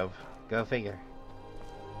Kind's Grove. Go figure.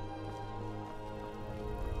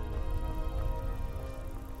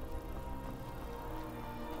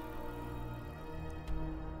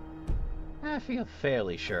 I feel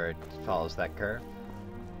fairly sure it follows that curve.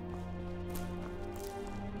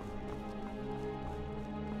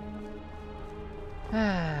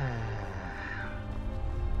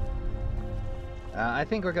 I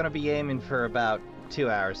think we're going to be aiming for about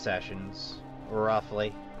 2-hour sessions,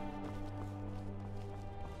 roughly.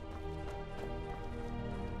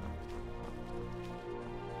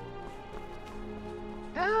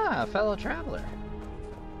 Ah, fellow traveler.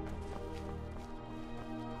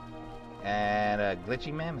 And a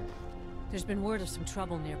glitchy mammoth. There's been word of some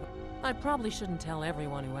trouble nearby. I probably shouldn't tell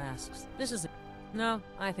everyone who asks. This is a... No,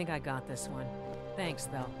 I think I got this one. Thanks,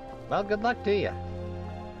 though. Well, good luck to you.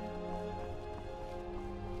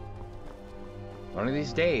 One of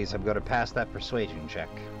these days, I'm going to pass that persuasion check.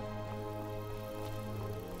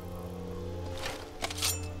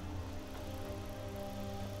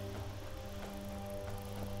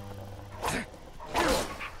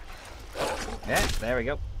 Yeah, there we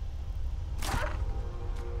go.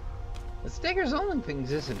 The Stigger's only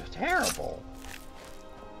things isn't terrible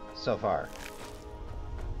so far.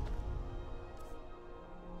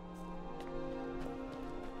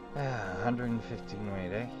 Ah, 115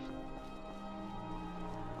 weight, eh?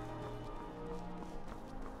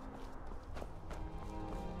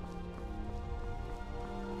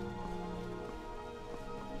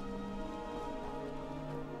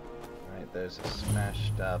 Alright, there's a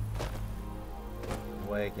smashed up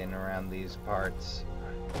wagon around these parts.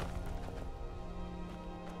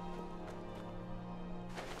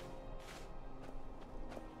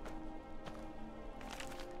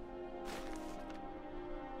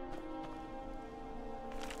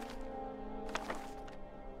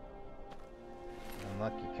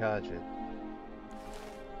 Unlucky Codget.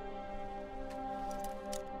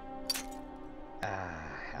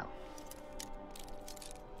 Ah, hell.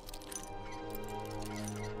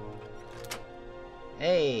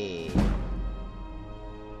 Hey!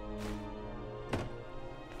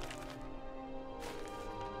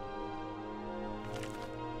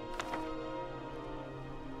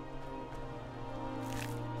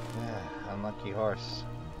 Ah, unlucky horse.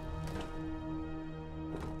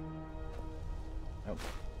 Nope.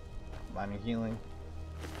 Minor healing.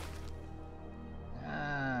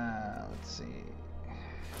 Let's see.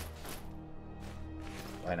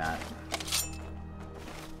 Why not?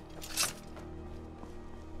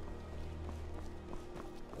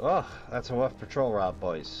 Oh, that's a rough patrol route,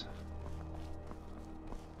 boys.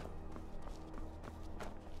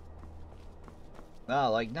 Oh,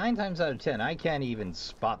 like 9 times out of 10, I can't even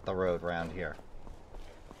spot the road around here.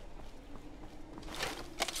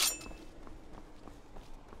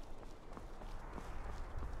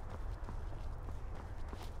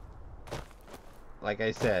 Like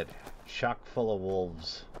I said, chock full of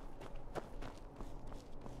wolves.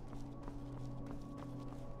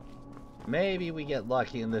 Maybe we get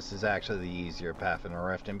lucky and this is actually the easier path in the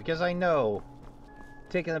Riften, because I know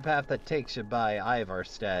taking the path that takes you by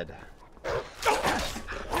Ivarstead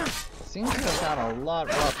seems to have got a lot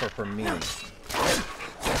rougher for me.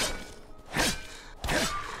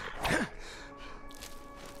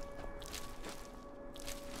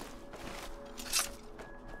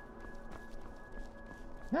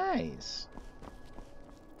 Nice.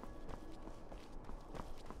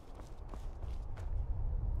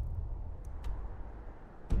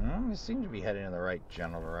 We seem to be heading in the right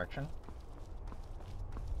general direction.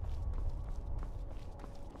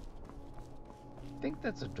 I think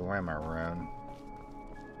that's a Dwemer rune.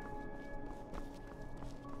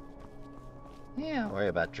 Yeah, I'll worry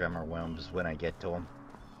about Dwemer wombs when I get to them.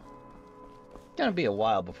 It's gonna be a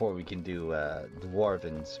while before we can do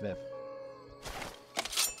Dwarven Smith.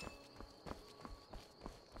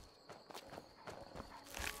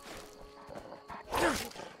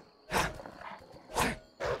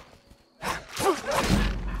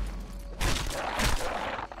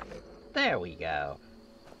 There we go.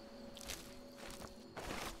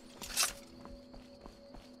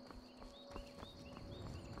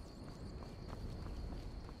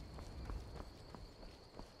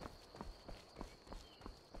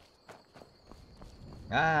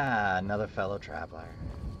 Ah, another fellow traveler.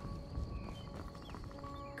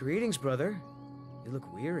 Greetings, brother. You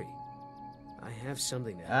look weary. I have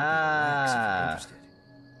something to help you relax if you're interested.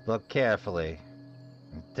 Look carefully.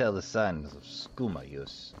 Tell the sons of skooma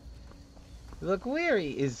use. Look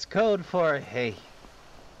weary is code for, hey,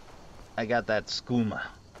 I got that skooma.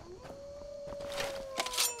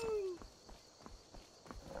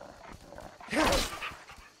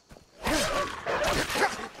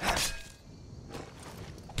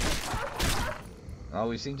 Oh,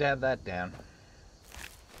 we seem to have that down.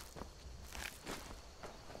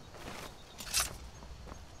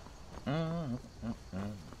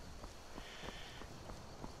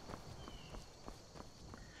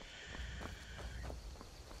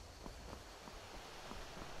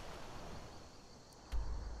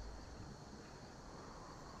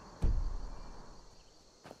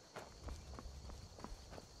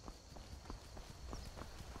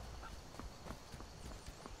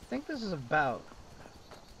 I think this is about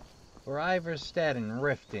where Iverstead and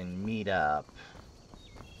Riften meet up.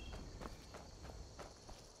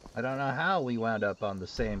 I don't know how we wound up on the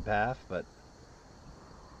same path, but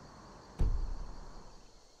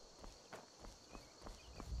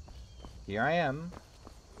here I am.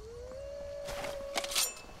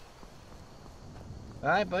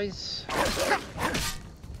 Alright, boys.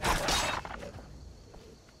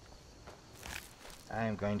 I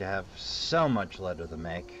am going to have so much leather to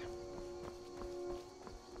make.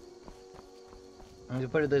 I'm going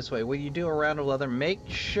to put it this way. When you do a round of leather, make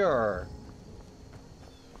sure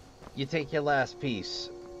you take your last piece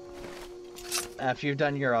after you've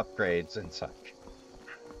done your upgrades and such.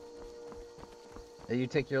 You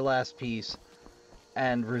take your last piece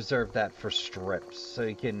and reserve that for strips so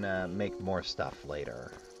you can make more stuff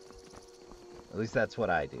later. At least that's what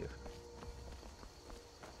I do.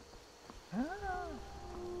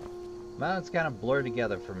 Well, it's kind of blurred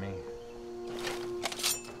together for me.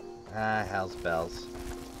 Ah, hell's bells.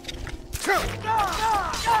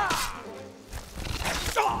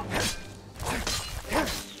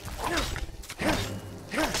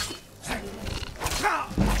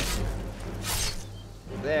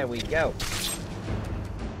 There we go.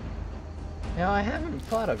 Now, I haven't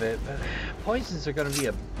thought of it, but poisons are going to be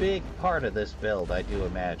a big part of this build, I do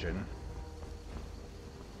imagine.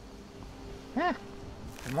 Heh.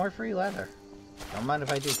 More free leather. Don't mind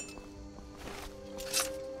if I do.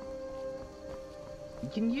 You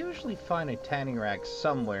can usually find a tanning rack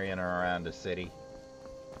somewhere in or around a city.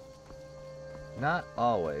 Not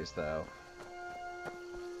always, though.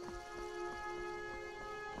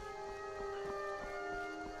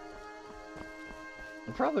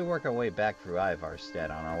 We'll probably work our way back through Ivarstead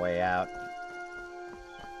on our way out.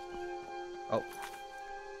 Oh.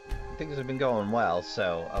 Things have been going well,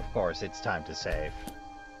 so of course it's time to save.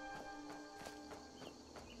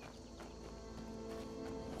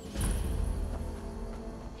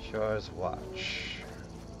 Shore's Watch.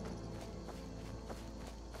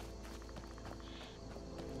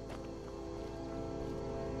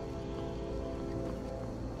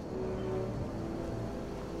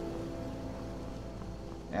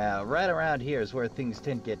 Now, right around here is where things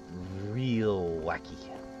tend to get real wacky.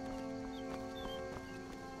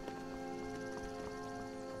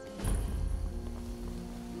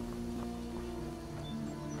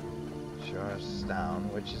 Shore's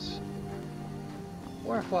Down, which is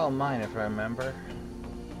worthwhile mine if I remember.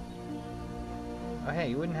 Oh hey,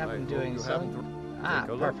 you wouldn't happen to do any selling? Ah,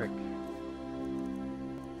 perfect.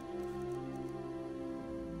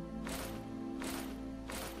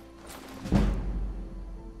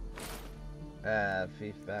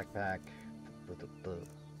 Thief backpack.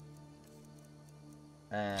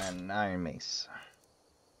 And iron mace.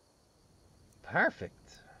 Perfect.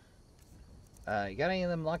 You got any of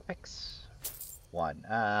them lockpicks? One.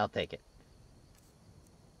 I'll take it.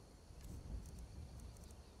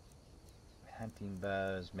 Hunting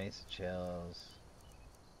bows, mesa chills.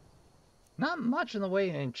 Not much in the way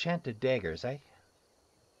of enchanted daggers, eh?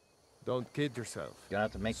 Don't kid yourself. Gonna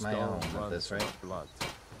have to make my own with this, right? Blood.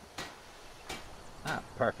 Ah,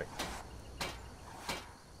 perfect.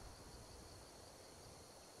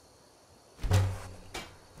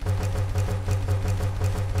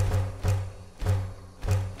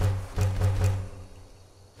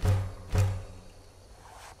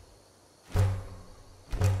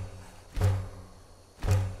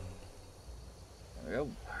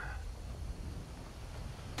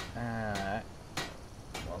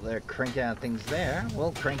 They're cranking out things there.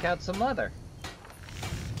 We'll crank out some leather.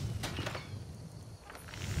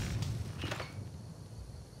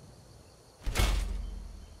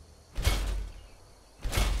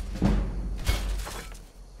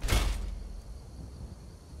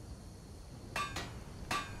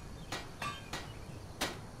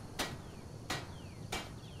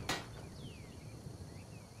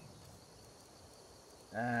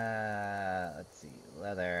 Let's see,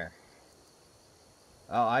 leather.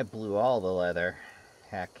 Oh, I blew all the leather.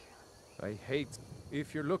 Heck. I hate...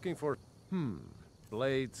 If you're looking for...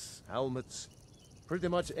 blades, helmets... Pretty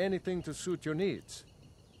much anything to suit your needs.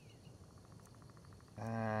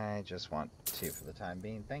 I just want two for the time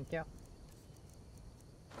being, thank you.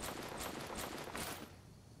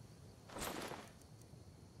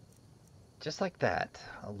 Just like that.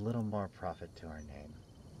 A little more profit to our name.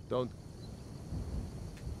 Don't.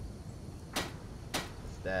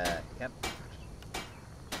 Yep.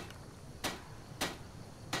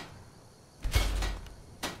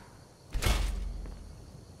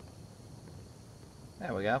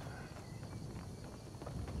 There we go.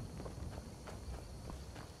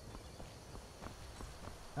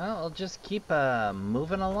 Well, I'll just keep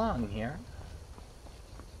moving along here.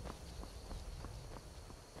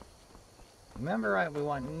 Remember, right? We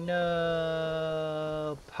want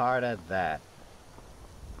no part of that.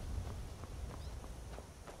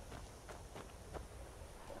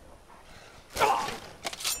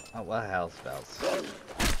 Oh, what hell spells?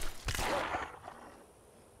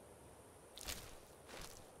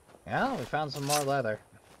 Yeah, we found some more leather.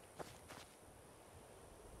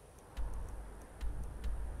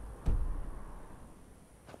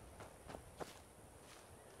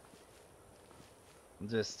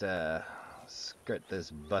 Just skirt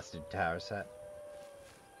this busted tower set.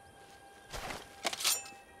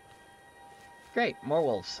 Great, more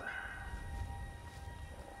wolves.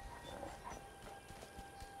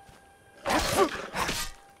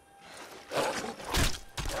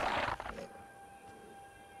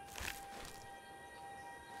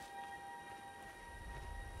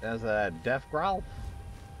 There's a death growl.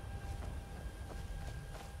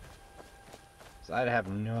 So I'd have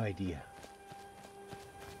no idea.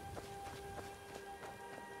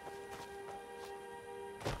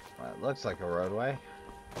 Well, it looks like a roadway.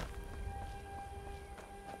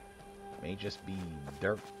 May just be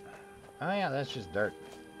dirt. Oh yeah, that's just dirt.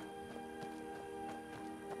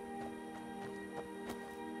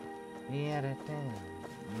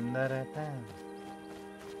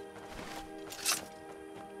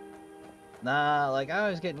 Nah, like I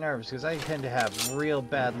always get nervous because I tend to have real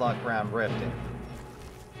bad luck around Riften.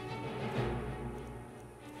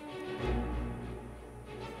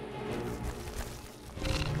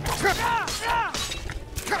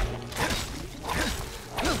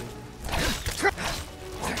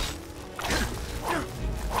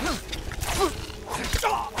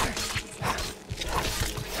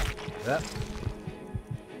 Yep.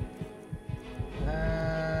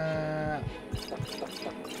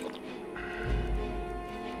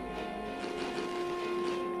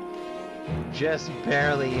 Just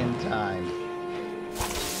barely in time.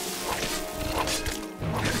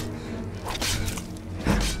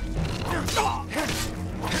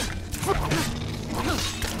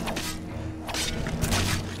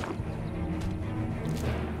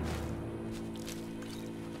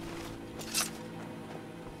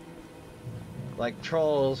 Like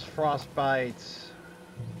trolls, frostbites,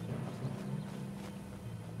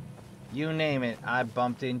 you name it, I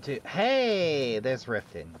bumped into. Hey, there's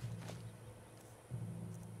Riften.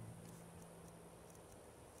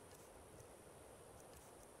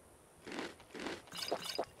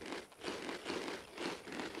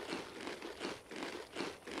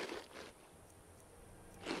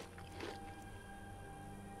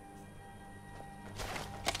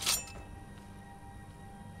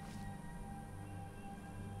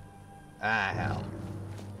 Ah, hell.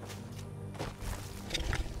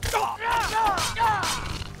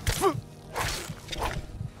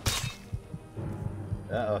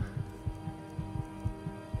 Uh-oh.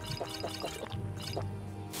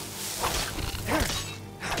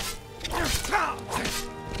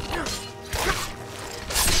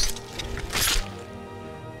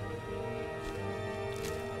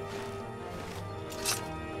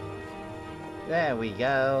 There we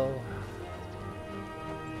go.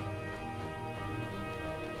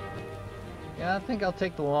 Yeah, I think I'll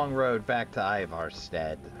take the long road back to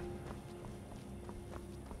Ivarstead.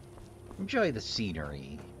 Enjoy the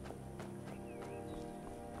scenery.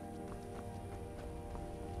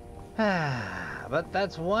 But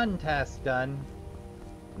that's one task done.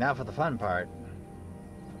 Now for the fun part.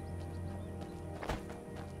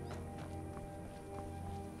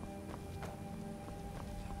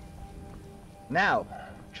 Now,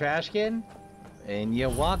 Trashkin, and you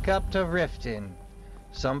walk up to Riften.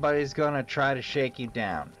 Somebody's gonna try to shake you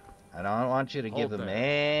down. I don't want you to give them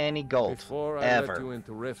any gold. Before I ever. let you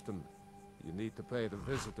into Riften, you need to pay the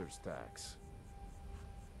visitor's tax.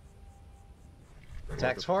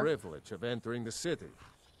 Tax for for? the privilege of entering the city.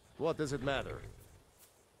 What does it matter?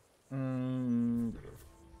 All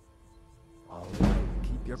right,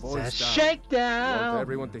 keep your voice down. Shakedown! Want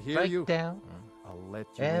everyone to hear you? Breakdown. I'll let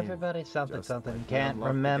you Everybody something Just something like can't unlock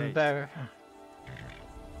the remember.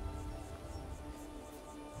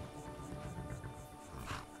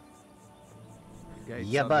 Gates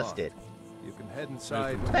You unlocked. busted. You can head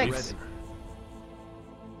inside when you're Thanks. ready.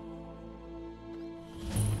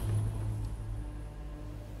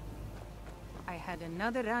 Had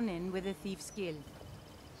another run-in with a Thieves' Guild.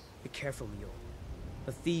 Be careful, Mule.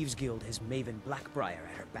 The Thieves Guild has Maven Blackbriar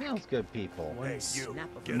at her back. Feels good people. One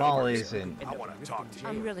snap of get Molly's in. I want to talk to you.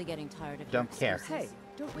 I'm really getting tired of Don't your care. excuses. Hey,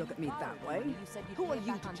 don't look at me that way. Who are you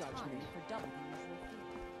to judge me?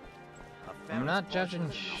 I'm not judging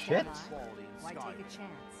shit. Why take a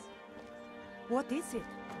chance? What is it?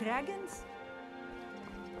 Dragons?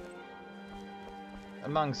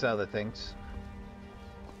 Amongst other things.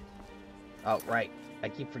 Oh, right. I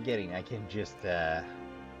keep forgetting. I can just,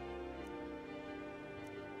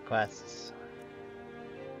 quests.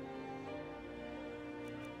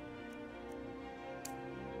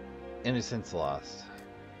 Innocence lost.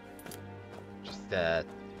 Just, I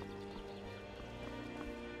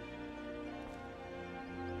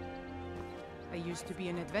used to be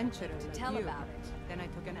an adventurer like Tell you. about it. Then I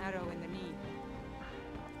took an arrow in the knee.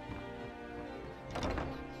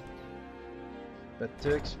 but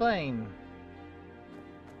to explain.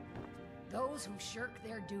 Those who shirk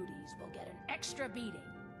their duties will get an extra beating.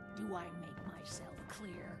 Do I make myself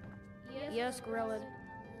clear? Yes, Grelod.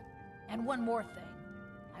 And one more thing.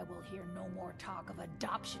 I will hear no more talk of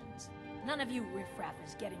adoptions. None of you riffraff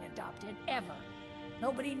is getting adopted, ever.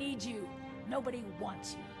 Nobody needs you. Nobody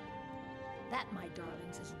wants you. That, my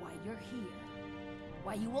darlings, is why you're here.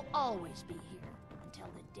 Why you will always be here. Until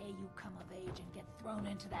the day you come of age and get thrown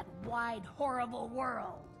into that wide, horrible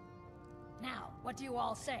world. Now, what do you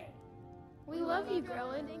all say? We love you,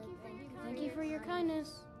 Grelod. Thank you for your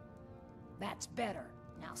kindness. That's better.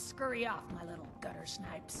 Now scurry off, my little gutter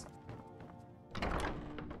snipes.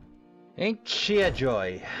 Ain't she a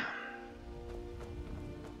joy?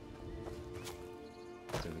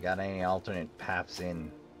 So we got any alternate paths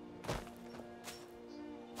in?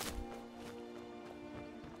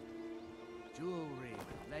 Jewelry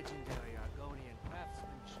with legendary Argonian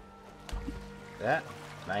craftsmanship. That,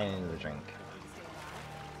 right into the drink.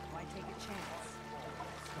 Why take a chance?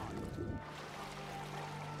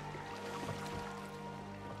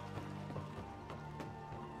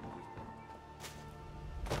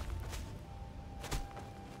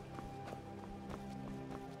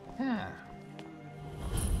 Huh.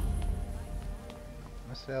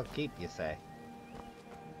 Must well keep, you say?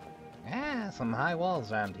 Yeah, some high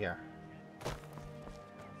walls around here.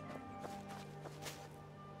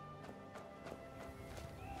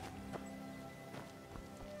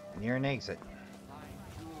 Near an exit.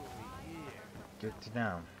 Good to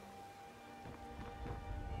know.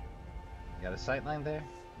 You got a sightline there?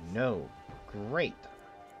 No. Great.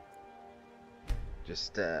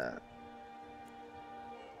 Just,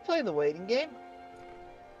 play the waiting game.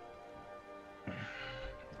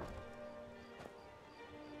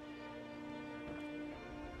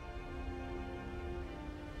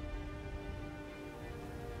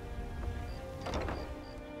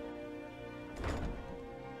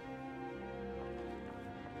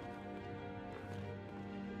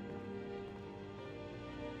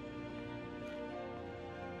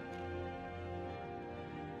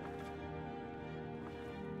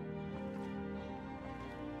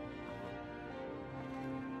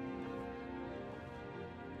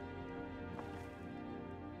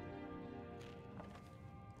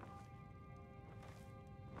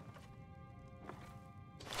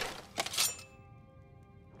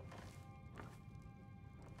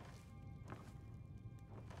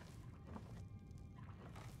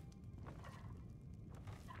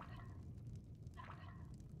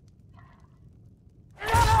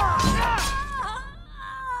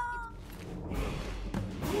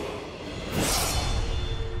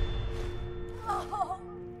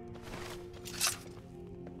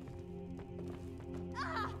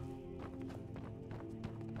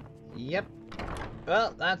 Yep.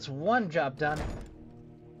 Well, that's one job done.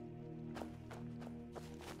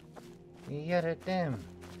 Yada-dim.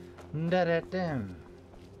 Da-da-dim.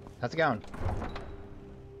 How's it going?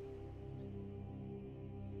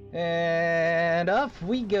 And off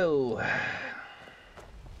we go.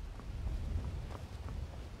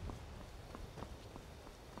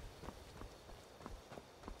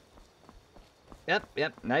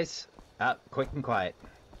 Yep, nice. Quick and quiet.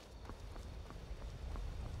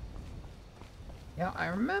 Yeah, I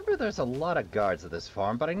remember there's a lot of guards at this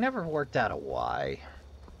farm, but I never worked out a why.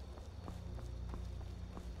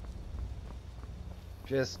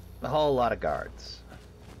 Just a whole lot of guards.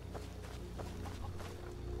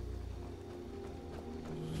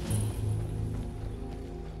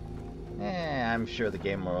 I'm sure the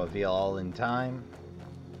game will reveal all in time.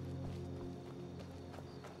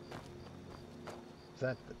 Is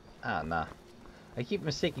that... Ah, nah. I keep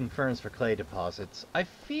mistaking ferns for clay deposits. I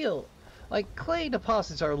feel Like, clay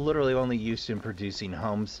deposits are literally only used in producing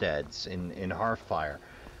homesteads in Hearthfire.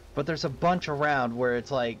 But there's a bunch around where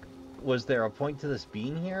it's like, was there a point to this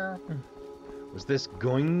being here? Was this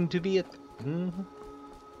going to be a thing?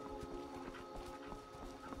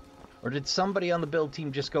 Or did somebody on the build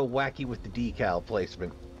team just go wacky with the decal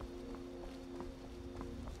placement?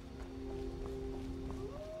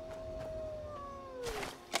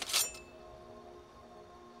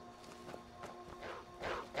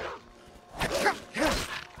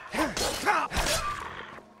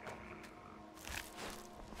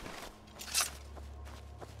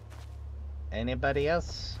 Anybody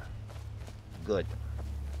else? Good.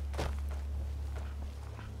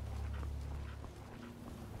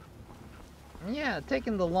 Yeah,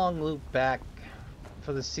 taking the long loop back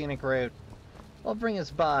for the scenic route will bring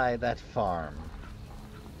us by that farm.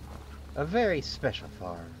 A very special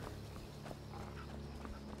farm.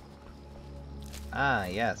 Ah,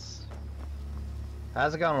 yes.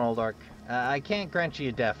 How's it going, old orc? I can't grant you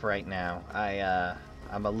a death right now.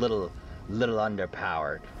 I'm a little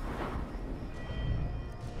underpowered.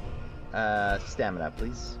 Stamina,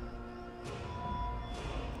 please.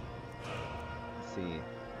 Let's see.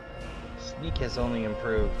 Sneak has only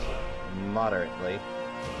improved moderately.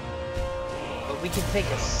 But we can take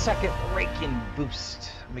a second raking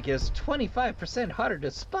boost, because 25% harder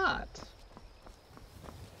to spot.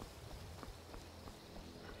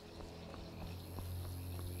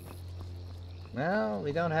 Well,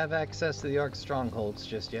 we don't have access to the orc strongholds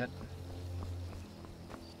just yet.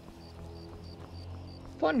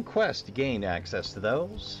 Fun quest to gain access to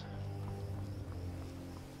those.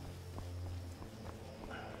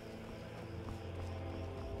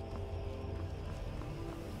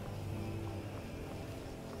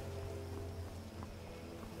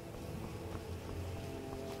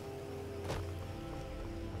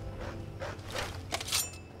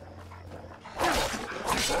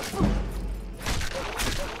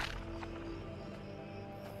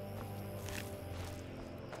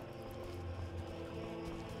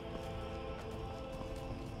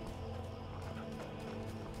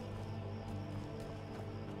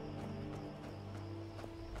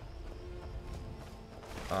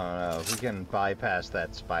 Oh no, if we can bypass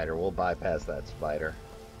that spider, we'll bypass that spider.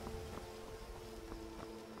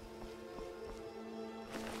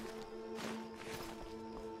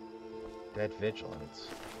 Dead vigilance.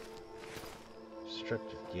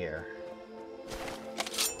 Stripped of gear.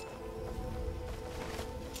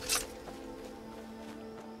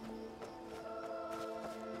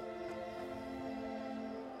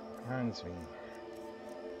 Reminds me.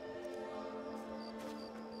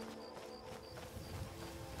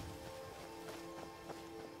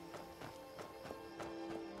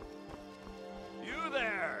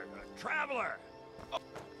 Traveler!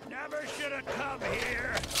 Never should have come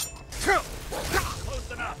here!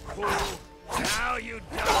 Close enough, fool! Now you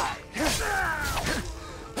die!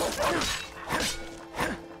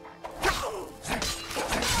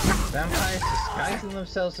 Vampires disguising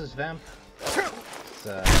themselves as vampires.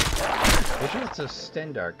 Vigilance of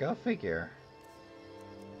Stendark, go figure.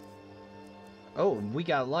 Oh, we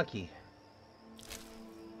got lucky.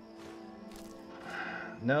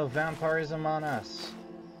 No vampirism on us.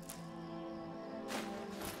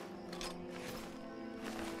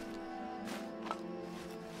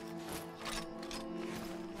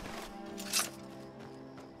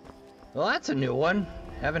 Well, that's a new one.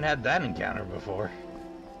 Haven't had that encounter before.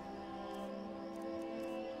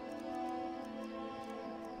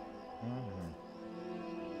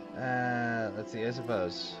 Let's see, I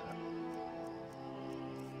suppose.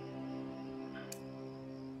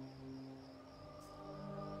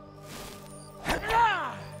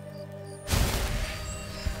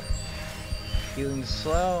 Healing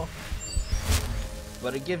slow,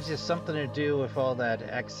 but it gives you something to do with all that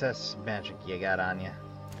excess magic you got on you.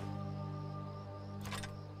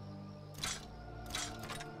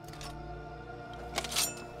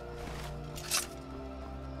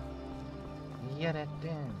 Get it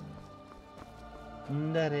in.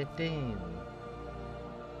 Let it in.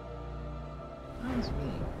 That's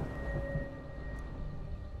me.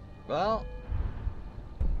 Well,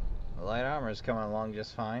 the light armor is coming along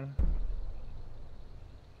just fine.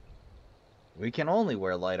 We can only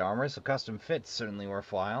wear light armor, so custom fit's certainly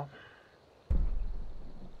worthwhile.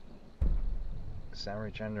 Sound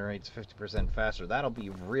regenerates 50% faster. That'll be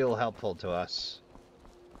real helpful to us.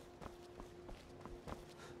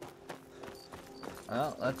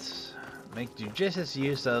 Well, let's make judicious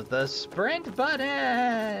use of the sprint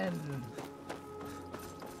button!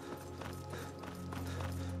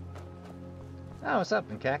 Oh, what's up,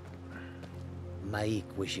 Macaque? Maik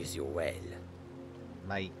wishes you well.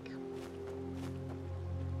 Maik.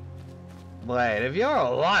 Wait, if you're a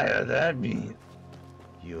liar, that means...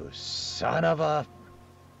 You son of a...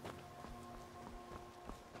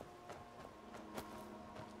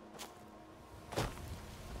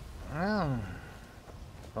 Well...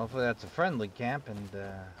 Hopefully that's a friendly camp and,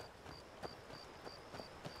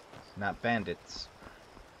 not bandits.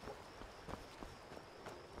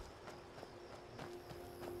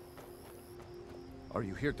 Are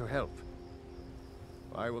you here to help?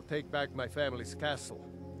 I will take back my family's castle.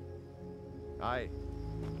 Aye.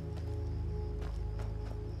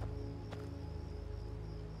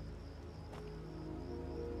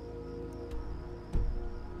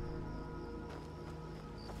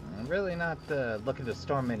 I'm really not looking to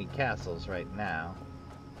storm any castles right now.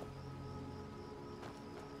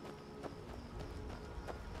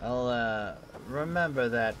 I'll remember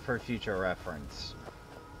that for future reference.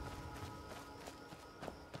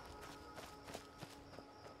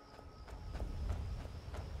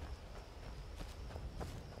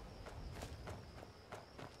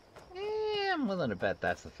 I'm willing to bet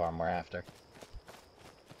that's the farm we're after.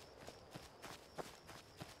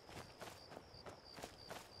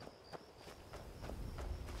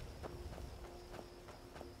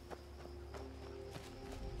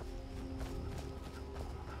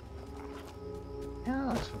 Yeah,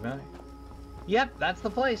 that looks familiar. Yep, that's the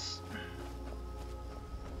place.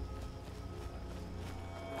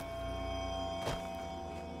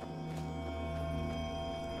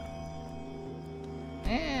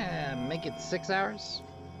 And make it 6 hours.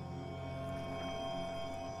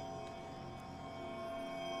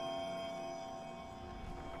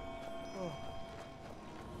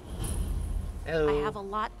 I have a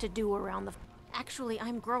lot to do around the... Actually,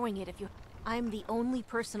 I'm growing it if you... I'm the only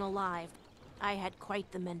person alive. I had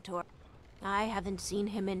quite the mentor. I haven't seen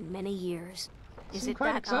him in many years. Is it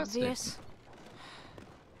that obvious?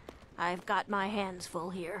 I've got my hands full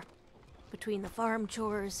here. Between the farm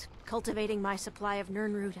chores, cultivating my supply of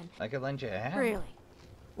nirnroot and... I could lend you a hand. Really?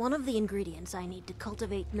 One of the ingredients I need to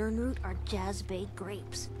cultivate nirnroot are jazzbay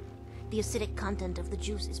grapes. The acidic content of the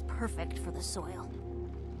juice is perfect for the soil.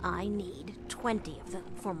 I need 20 of them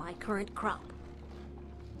for my current crop.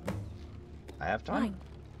 I have 20. My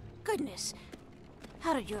goodness.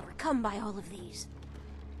 How did you ever come by all of these?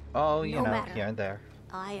 Oh, you No know, matter. here and there.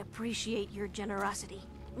 I appreciate your generosity.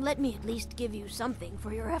 Let me at least give you something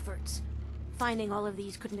for your efforts. Finding all of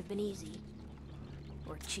these couldn't have been easy.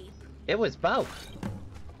 Or cheap. It was both.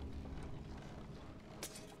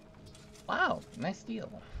 Wow, nice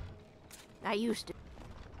deal. I used to.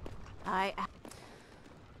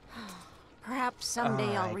 Perhaps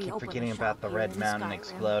someday I'll I reopen keep forgetting the about shop the here red in mountain Skyrim.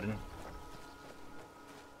 exploding.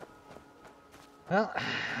 Well,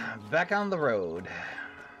 back on the road.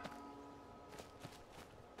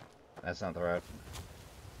 That's not the road.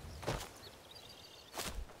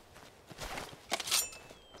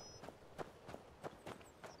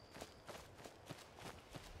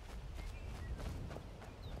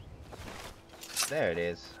 There it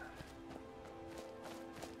is.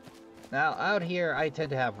 Now, out here, I tend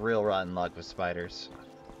to have real rotten luck with spiders.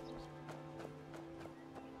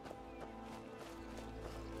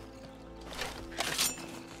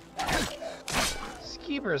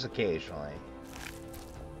 Skeevers occasionally.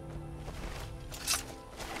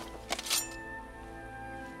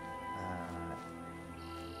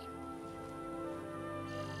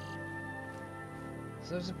 So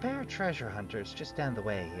there's a pair of treasure hunters just down the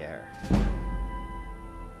way here.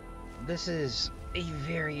 This is a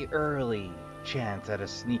very early chance at a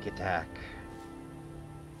sneak attack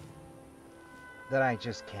that I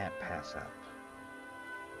just can't pass up.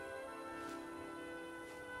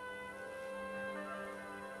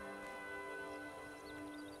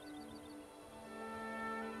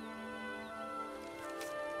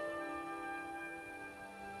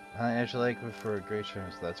 I actually like it for a great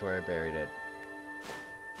chance, so that's where I buried it.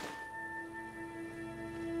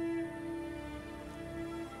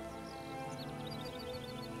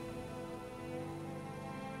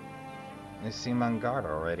 They seem on guard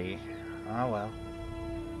already. Oh well.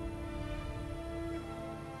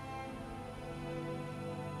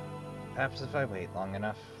 Perhaps if I wait long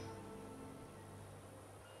enough.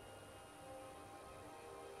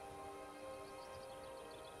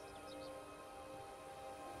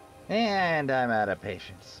 And I'm out of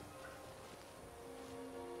patience.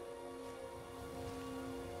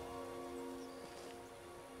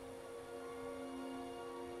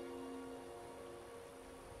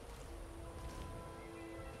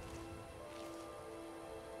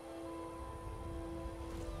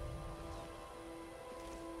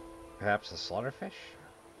 Perhaps a slaughterfish?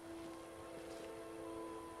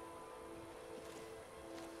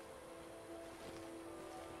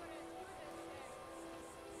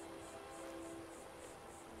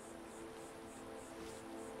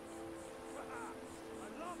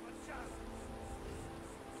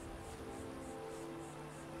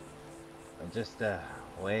 just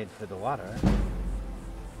wait for the water.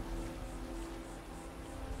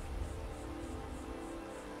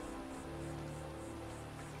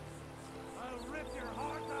 I'll rip your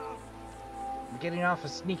heart out. I'm getting off a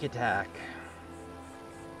sneak attack.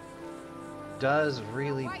 Does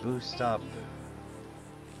really boost up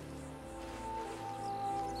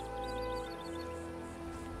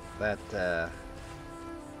that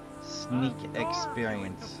sneak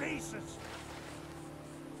experience.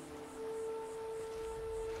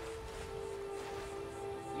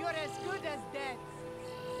 You're as good as dead.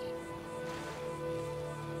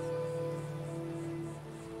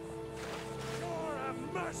 Lord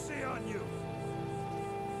have mercy on you.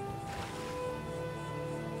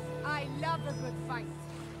 I love a good fight.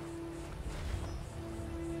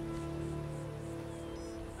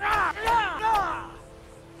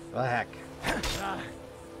 Well, heck.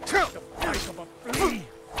 The price of a flea.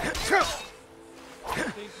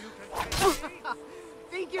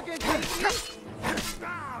 Think you can take me?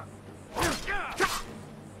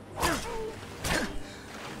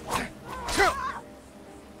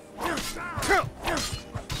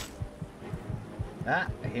 Ah,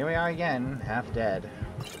 here we are again, half dead.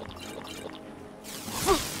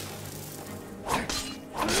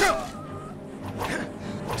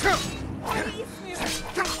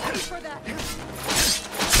 For that.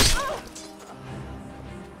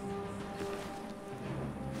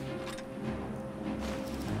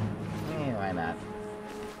 Why not?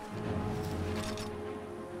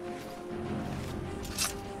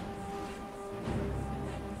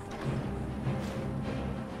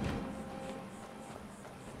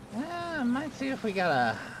 I might see if we got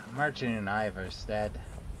a merchant in Iverstead.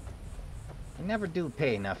 I never do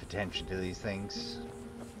pay enough attention to these things.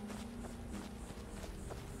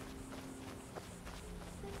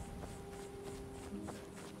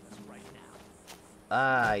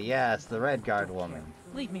 Ah, yes, the Red Guard woman.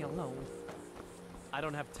 Leave me alone. I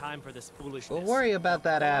don't have time for this foolishness. We'll worry about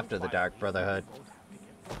that after the Dark Brotherhood.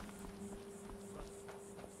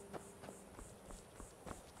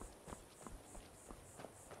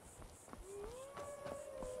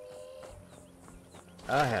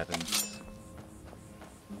 Oh, heavens.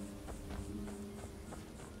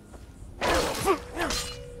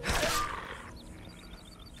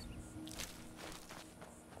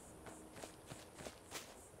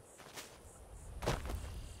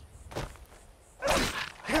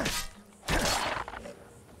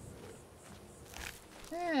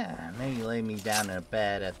 Maybe lay me down in a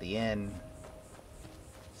bed at the inn.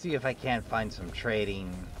 See if I can't find some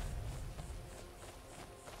trading.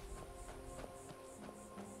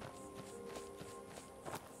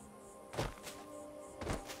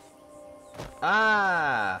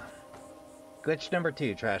 Ah! Glitch number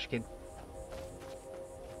 2, Trashkin.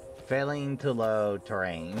 Failing to load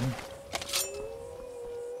terrain.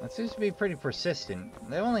 That seems to be pretty persistent.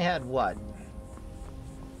 They only had, what?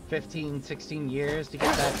 15, 16 years to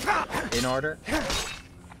get that in order?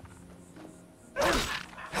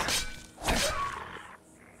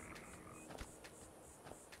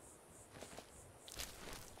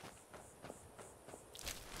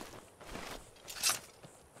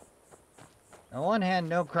 On one hand,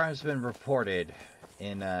 no crimes have been reported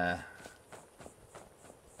in, Is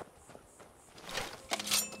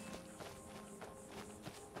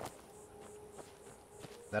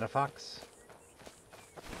that a fox?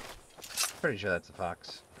 Pretty sure that's a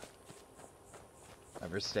fox.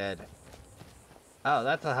 Everstead. Oh,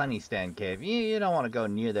 that's a honey stand cave. You don't want to go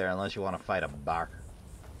near there unless you want to fight a bar.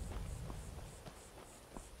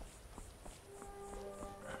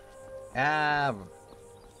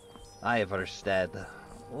 Iverstead.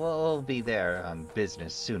 We'll be there on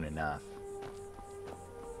business soon enough.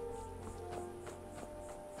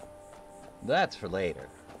 That's for later.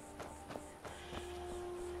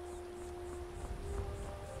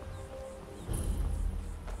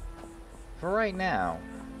 For right now,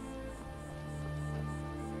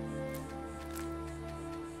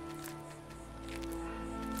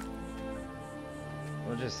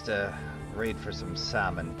 we'll just raid for some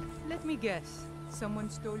salmon. Let me guess. Someone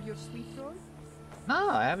stole your sweet roll? No,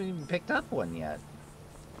 I haven't even picked up one yet.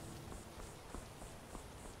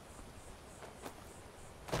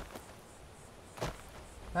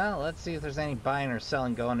 Well, let's see if there's any buying or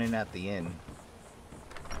selling going in at the inn.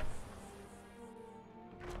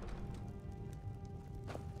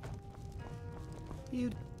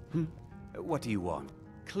 What do you want?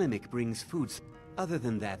 Klimek brings foods. Other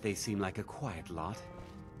than that, they seem like a quiet lot.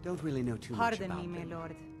 Don't really know too much about them. Pardon me, my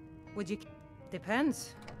lord. Would you...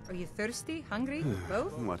 Depends. Are you thirsty? Hungry?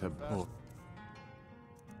 Both? What a bull.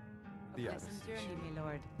 A pleasant journey, my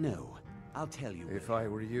lord. No. I'll tell you. If I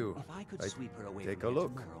were you, if I could I'd sweep her away take from a here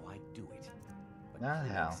look. tomorrow, I'd do it. But Not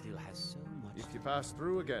Klimic how. still has so much. If you pass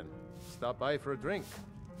through again, stop by for a drink.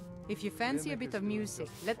 If you fancy a bit of music,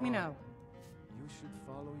 let me know. You should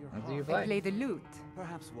follow your What do you heart. I play the lute.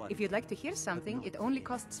 Perhaps one. If you'd like to hear something, it only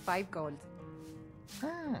costs 5 gold.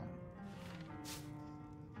 Ah.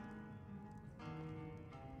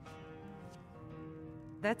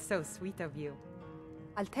 That's so sweet of you.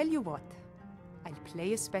 I'll tell you what. I'll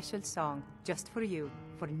play a special song just for you,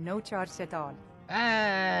 for no charge at all.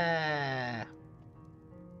 Ah.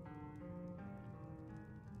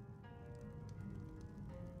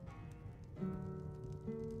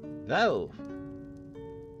 Though.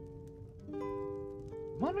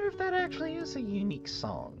 Wonder if that actually is a unique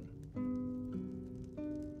song.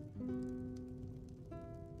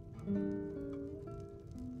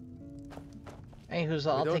 Hey, who's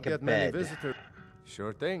all We don't take a get many bed. visitors.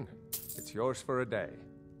 Sure thing. It's yours for a day.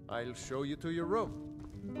 I'll show you to your room.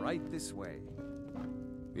 Right this way.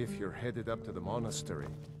 If you're headed up to the monastery,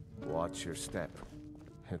 watch your step.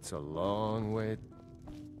 It's a long way.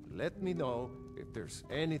 Let me know if there's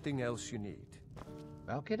anything else you need.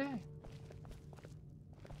 Okay, day.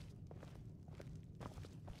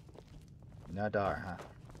 Nadar, huh?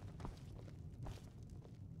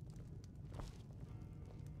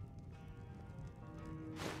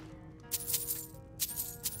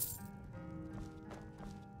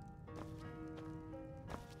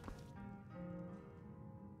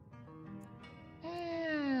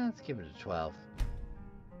 Let's give it a 12.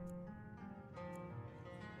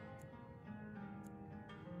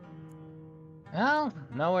 Well,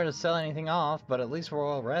 nowhere to sell anything off, but at least we're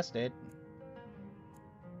all rested.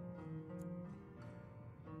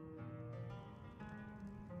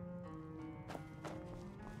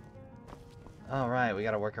 Alright, we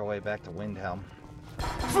gotta work our way back to Windhelm.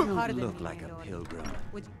 You don't look like a pilgrim.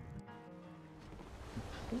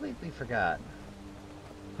 Completely forgot.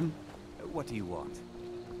 What do you want?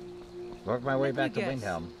 Work my way Let back me to guess.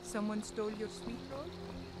 Windhelm. Someone stole your sweet roll?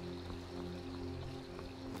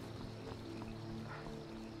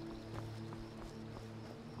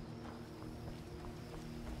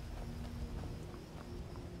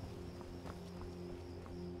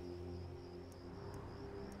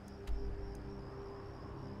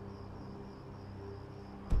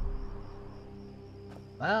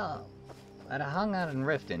 Well, I'd hung out in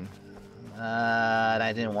Riften, and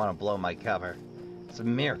I didn't want to blow my cover. It's a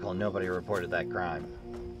miracle nobody reported that crime.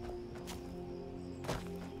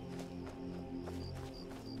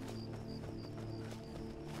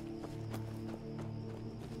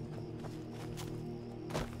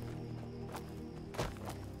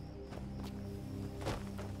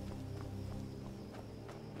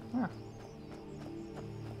 Huh.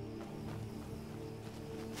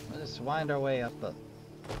 Let's wind our way up the...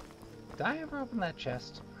 Did I ever open that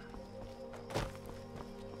chest?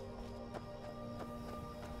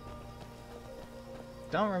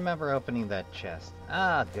 Don't remember opening that chest.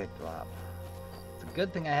 Ah, good glob. It's a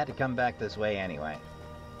good thing I had to come back this way anyway.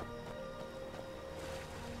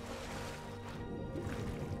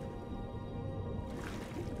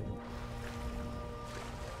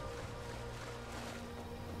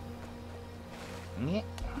 Yeah.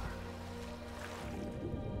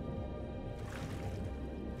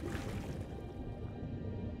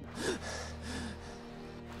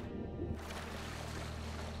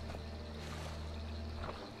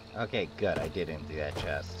 Okay, good. I did empty that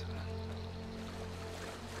chest.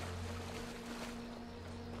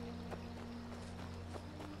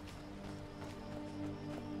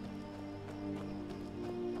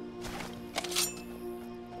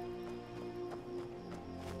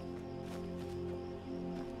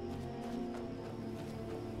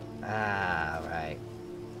 Ah, right.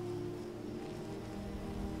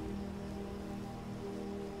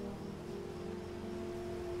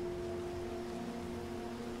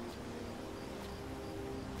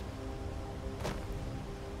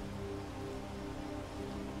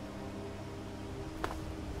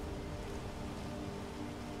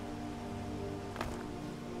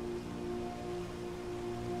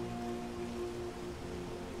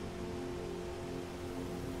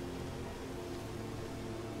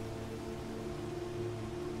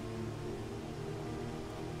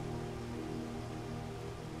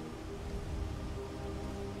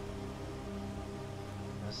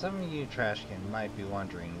 Some of you Trashkin might be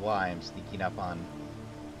wondering why I'm sneaking up on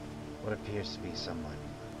what appears to be someone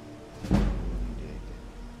wounded.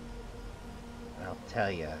 And I'll tell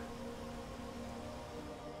you,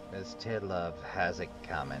 Miss Tidlove has it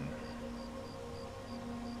coming.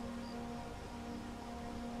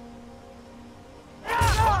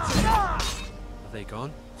 Are they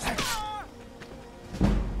gone?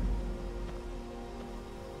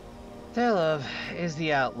 Tale of is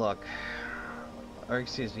the outlook, or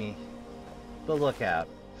excuse me, the lookout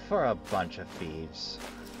for a bunch of thieves.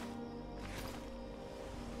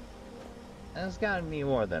 And it's gotten me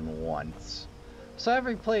more than once. So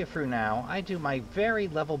every playthrough now, I do my very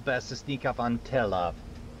level best to sneak up on Telov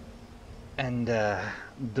and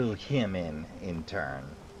do him in turn.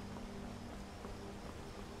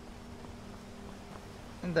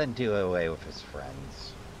 And then do away with his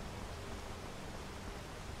friends.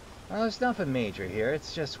 Well, there's nothing major here,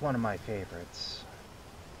 it's just one of my favorites.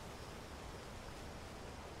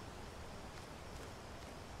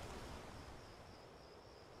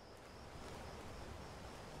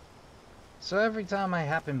 So every time I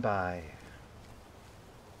happen by,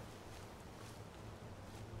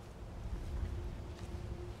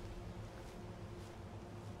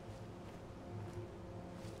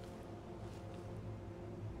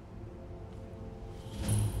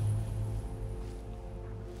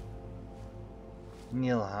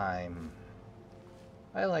 Nilheim,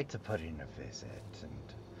 I like to put in a visit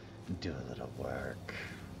and do a little work.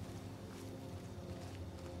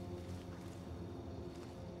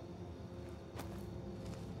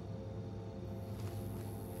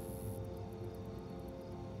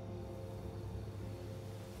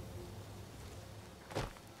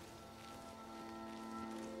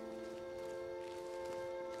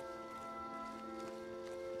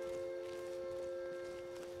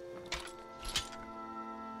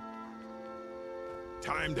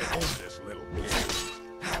 Time to own this little bitch.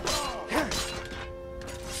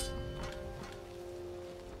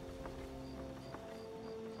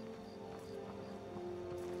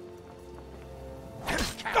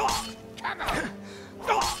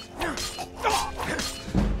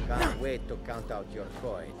 Can't wait to count out your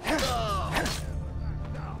coin.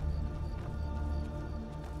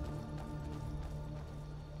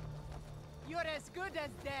 You're as good as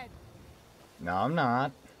dead. No, I'm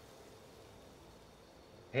not.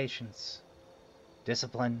 Patience.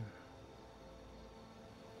 Discipline.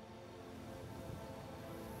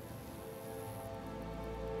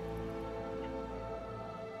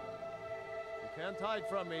 You can't hide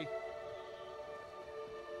from me.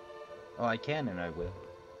 Oh, I can and I will.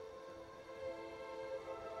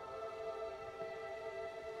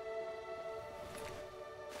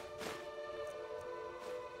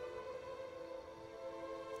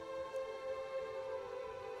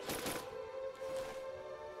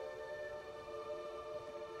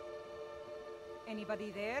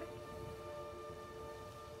 Anybody there?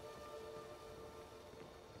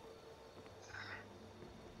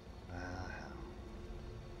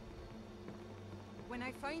 When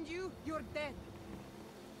I find you, you're dead.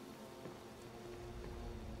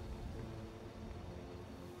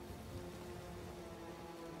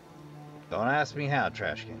 Don't ask me how,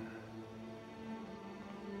 Trashkin.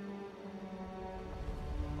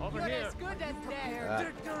 Over You're here. as good as dead.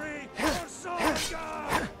 Victory for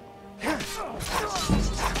Solga!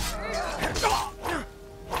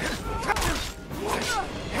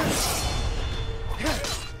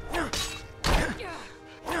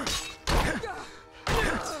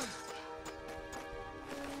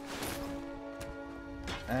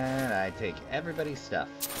 And I take everybody's stuff.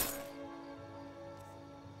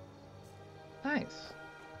 Nice.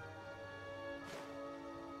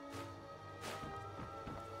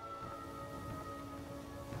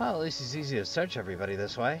 Well, at least it's easy to search everybody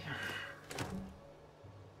this way.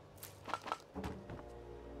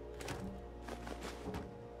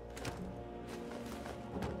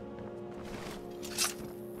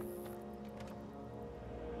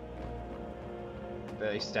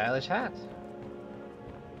 Very stylish hat.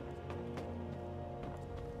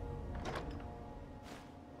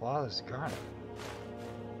 Flawless garment.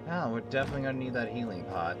 Oh, we're definitely gonna need that healing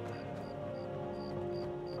pot.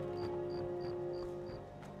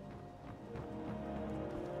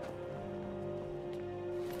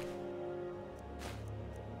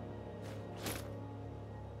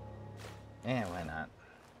 Yeah, why not?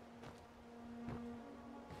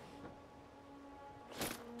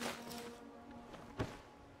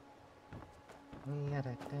 Yeah,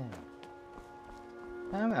 that thing.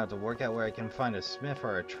 I'm gonna have to work out where I can find a smith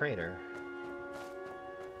or a trader.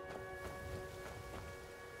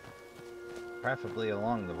 Preferably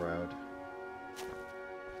along the road.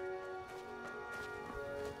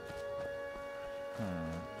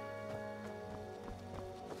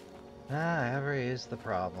 Ever is the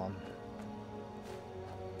problem.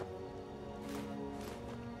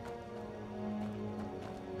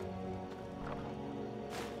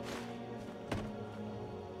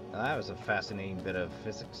 That was a fascinating bit of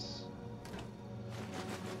physics.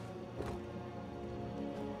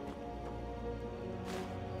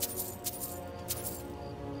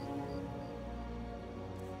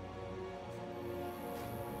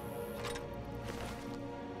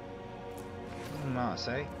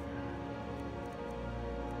 say.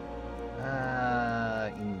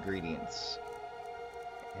 Ingredients.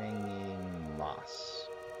 Hanging moss.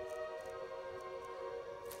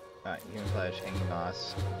 Alright, human flesh, hanging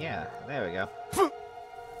moss. Yeah, there we go.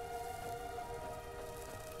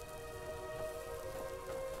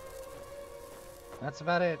 That's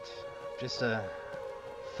about it. Just a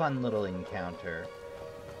fun little encounter.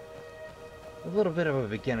 A little bit of a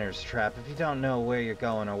beginner's trap if you don't know where you're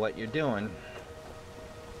going or what you're doing.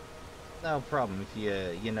 No problem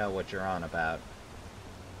if you know what you're on about.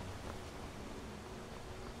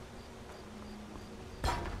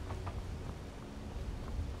 I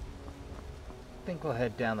think we'll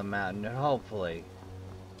head down the mountain and hopefully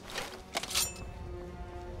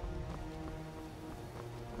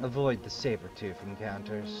avoid the saber-tooth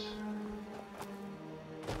encounters.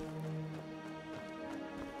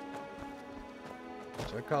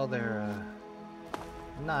 So I recall they're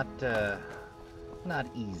not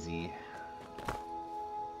easy.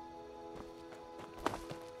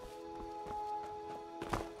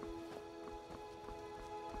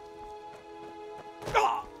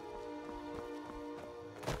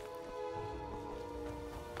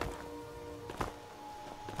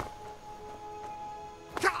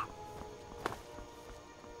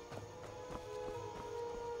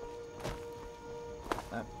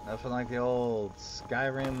 Nothing like the old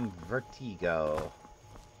Skyrim vertigo.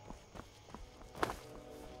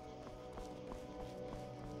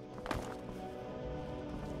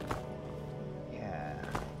 Yeah.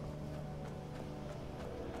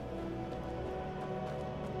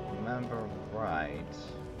 Remember right.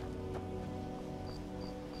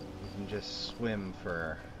 You can just swim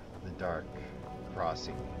for the Dark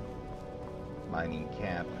Crossing mining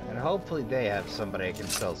camp. And hopefully they have somebody I can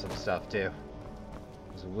sell some stuff to.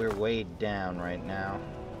 So we're weighed down right now.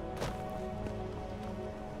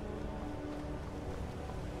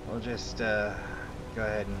 We'll just go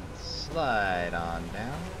ahead and slide on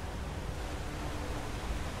down.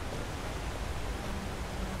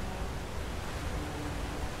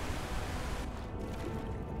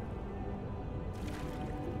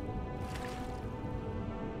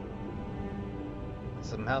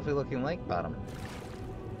 Some healthy looking lake bottom.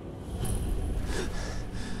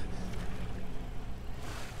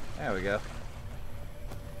 There we go.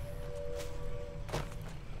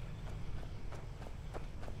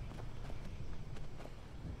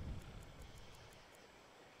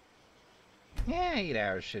 Yeah, 8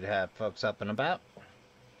 hours should have folks up and about.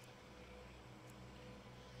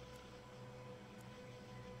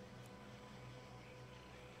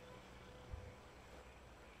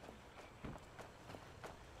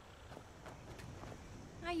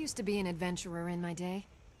 I used to be an adventurer in my day.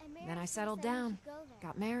 Then I settled down,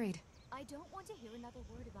 got married. I don't want to hear another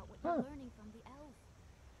word about what you're learning from the elf.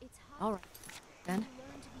 It's hard. All right, then. You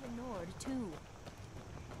learn to be a Nord, too.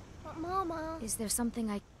 But Mama... Is there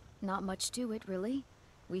something Not much to it, really.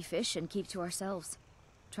 We fish and keep to ourselves.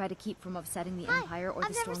 Try to keep from upsetting the Empire or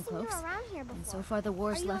the Stormcloaks. And so far the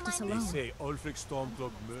war's left us alone. They say Ulfric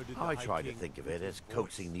Stormcloak murdered the I High try to King. think of it as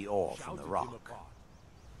coaxing the ore from the rock.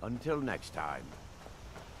 Until next time.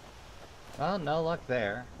 Well, no luck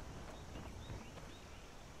there.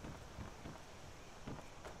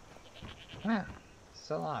 Ah,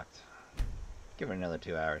 still locked. Give her another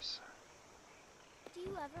 2 hours. Do you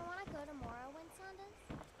ever want to go to Morrowind,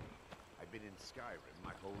 Sandus? I've been in Skyrim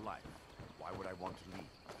my whole life. Why would I want to leave?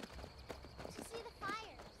 To see the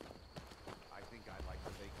fires. I think I like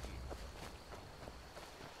the lake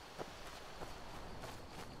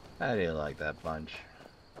here. I do like that bunch.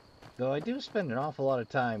 Though I do spend an awful lot of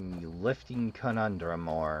time lifting Conundrum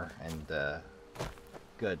ore and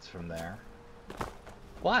goods from there.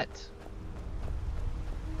 What?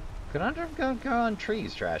 Conundrum don't grow on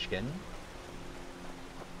trees, Trashkin.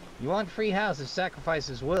 You want free houses,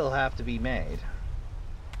 sacrifices will have to be made.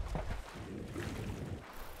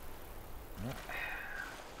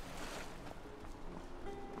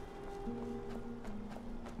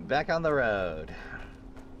 Back on the road.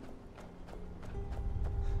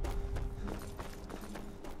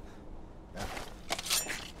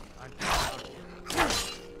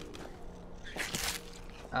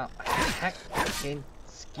 Oh, heck in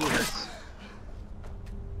skeeters.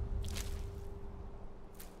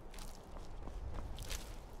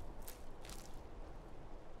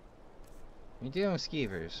 When you're dealing with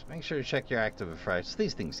skeevers, make sure to check your active afresh.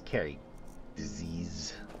 These things carry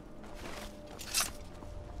disease.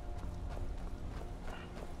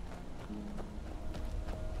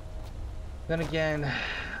 Then again,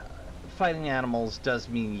 fighting animals does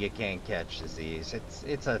mean you can't catch disease.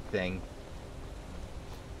 It's a thing.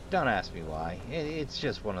 Don't ask me why. It's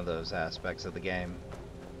just one of those aspects of the game.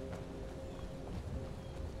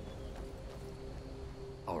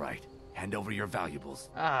 All right, hand over your valuables.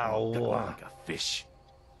 Ow. Duck like a fish.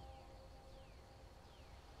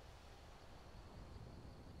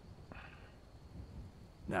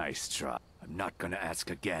 Nice try. I'm not gonna ask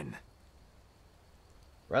again.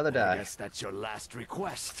 Rather die. I guess that's your last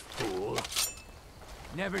request, fool.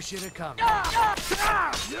 Never should have come. I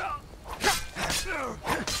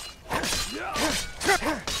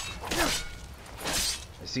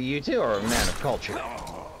see you two are a man of culture.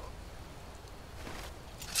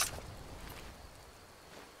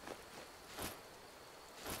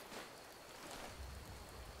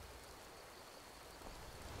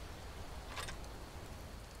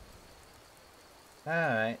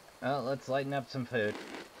 Alright, well, let's lighten up some food.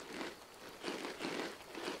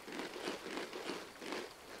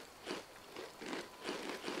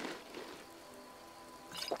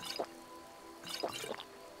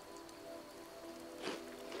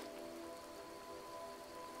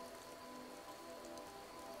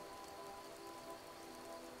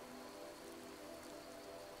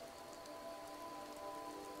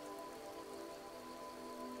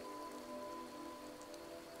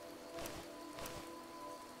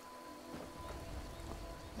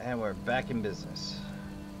 And we're back in business.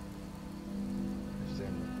 It's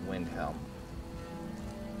in Windhelm.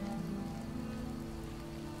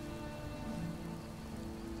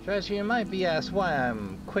 Trashkin, you might be asked why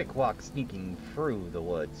I'm quick walk sneaking through the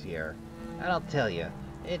woods here. And I'll tell you,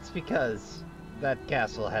 it's because that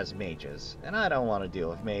castle has mages, and I don't want to deal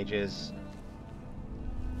with mages.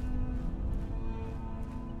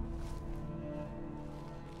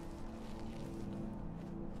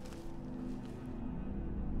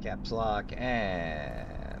 Caps lock,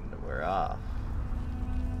 and we're off.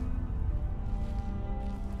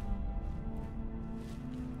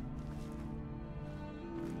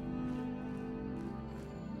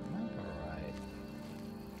 Alright.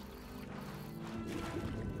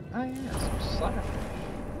 Oh yeah, some slaughterfish.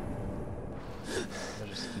 We'll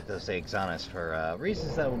just keep those eggs on us for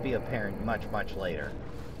reasons that will be apparent much, much later.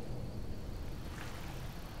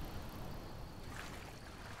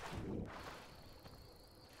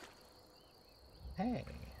 Hey,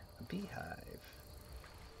 a beehive.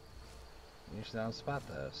 Usually I don't spot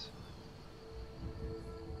those.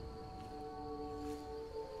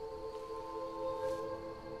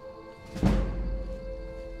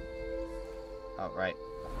 Oh, right.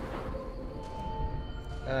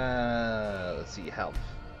 Let's see, health.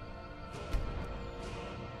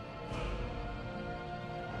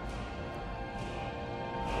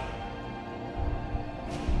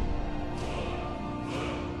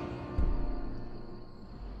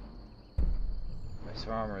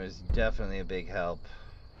 Armor is definitely a big help.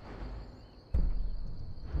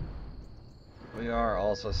 We are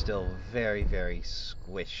also still very, very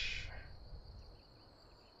squish.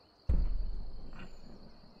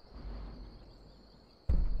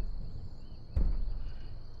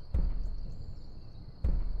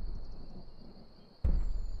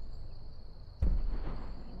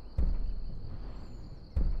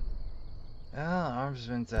 Well,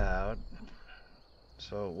 armament's out.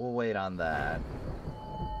 So we'll wait on that.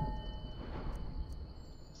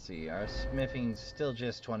 See, our smithing's still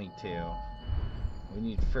just 22. We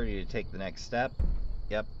need 30 to take the next step.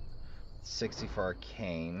 Yep. 60 for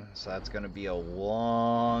arcane, so that's gonna be a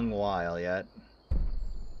long while yet.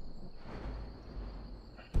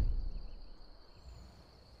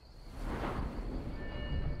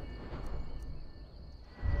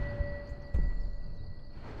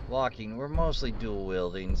 Locking, we're mostly dual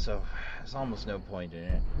wielding, so there's almost no point in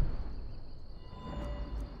it.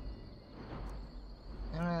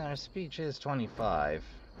 Our speech is 25.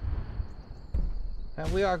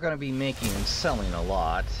 And we are going to be making and selling a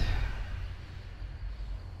lot.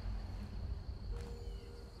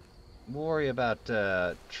 We'll worry about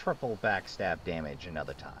triple backstab damage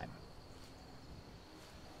another time.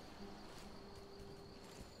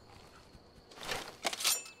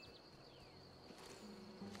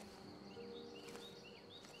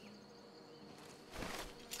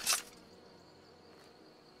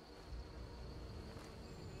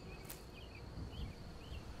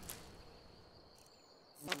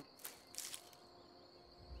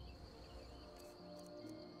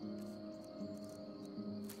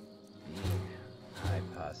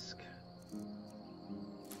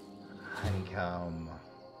 Honeycomb.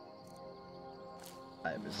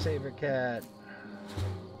 I have a saber cat.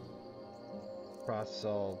 Frost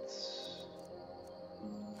salts.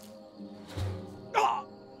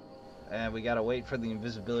 And we gotta wait for the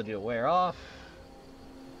invisibility to wear off.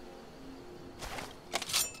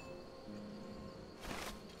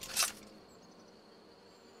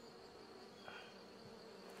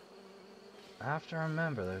 I have to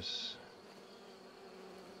remember there's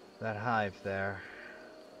that hive there.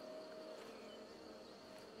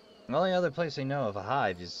 The only other place I know of a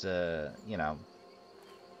hive is, you know,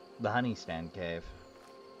 the honey stand cave.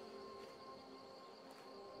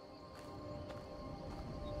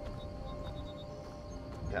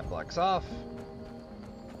 Cat blocks off.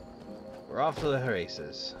 We're off to the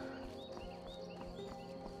races.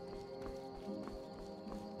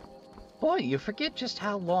 Boy, you forget just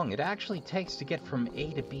how long it actually takes to get from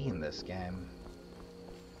A to B in this game.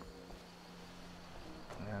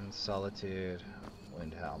 And Solitude,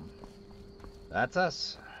 Windhelm. That's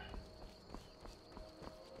us.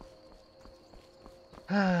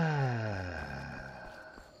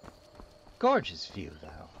 Gorgeous view, though.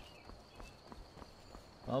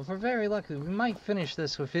 Well, if we're very lucky, we might finish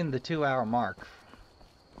this within the 2-hour mark.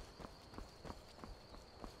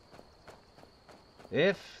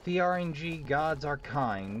 If the RNG gods are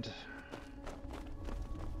kind.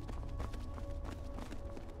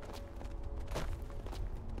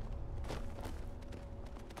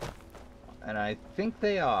 And I think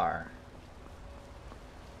they are.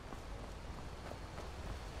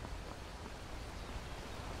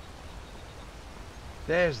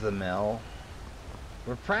 There's the mill.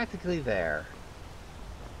 We're practically there.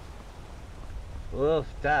 Oof,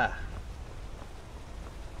 da.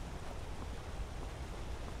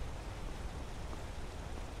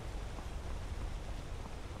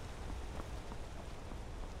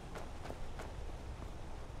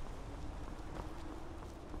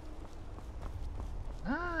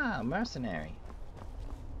 Ah, mercenary.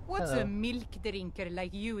 What's Hello. a milk drinker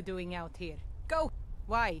like you doing out here? Go!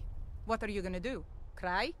 Why? What are you gonna do?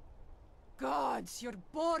 Cry? Gods, you're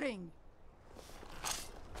boring!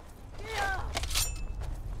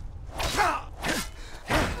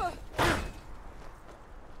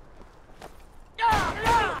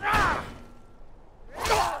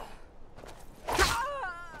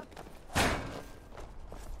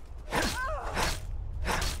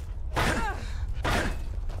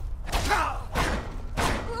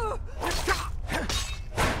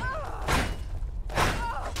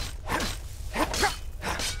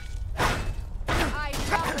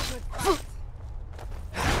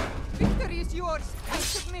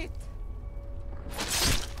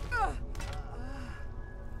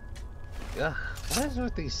 Ugh, what is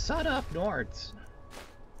with these sawed-off Nords?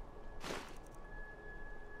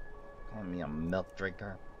 Call me a milk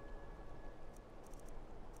drinker.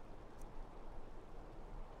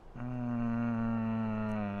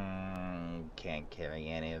 Can't carry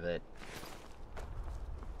any of it.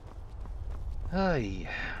 Ay.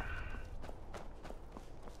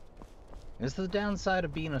 This is the downside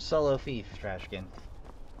of being a solo thief, Trashkin.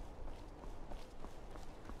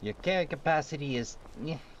 Your carry capacity is...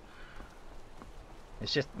 yeah.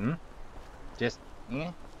 It's just... just...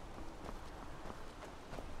 yeah.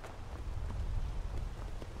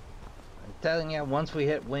 I'm telling you, once we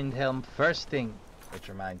hit Windhelm, first thing... which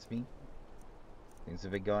reminds me... things have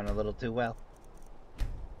been going a little too well.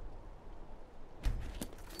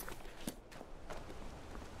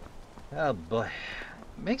 Oh boy.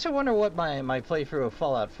 Makes you wonder what my playthrough of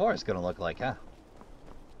Fallout 4 is gonna look like, huh?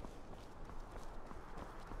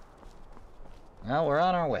 Well, we're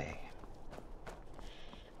on our way.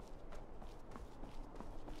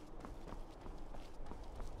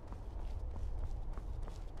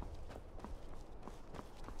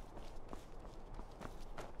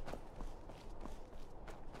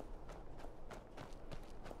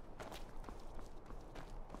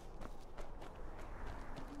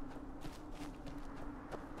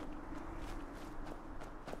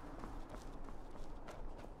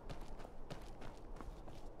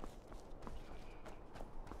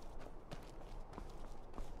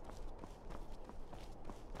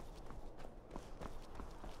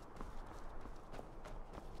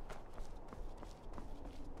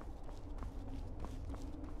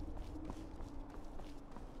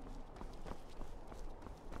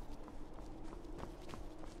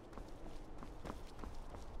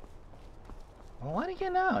 Well, what do you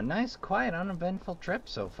know? A nice, quiet, uneventful trip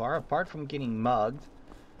so far, apart from getting mugged.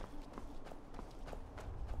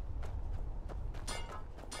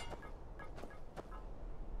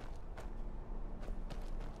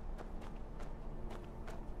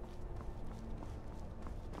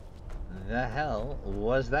 The hell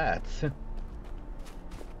was that?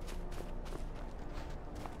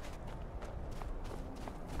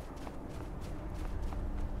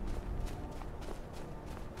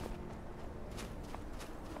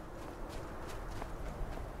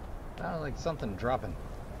 Sounded like something dropping.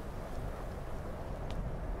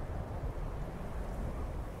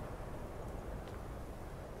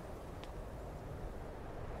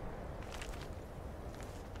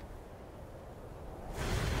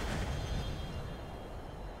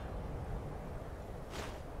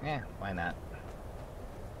 find that.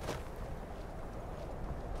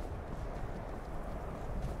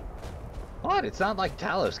 What? It's not like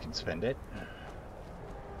Talos can spend it.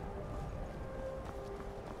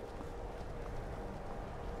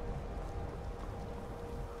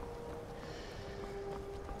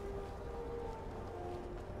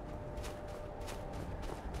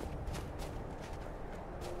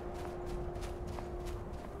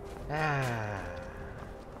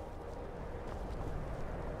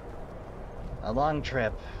 A long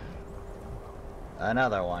trip.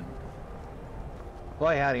 Another one.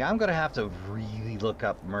 Boy howdy, I'm gonna have to really look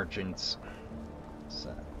up merchants.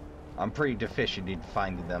 So, I'm pretty deficient in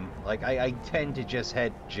finding them. Like, I tend to just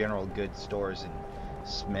head general goods stores and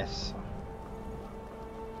smiths.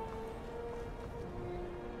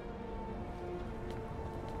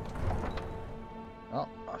 Well,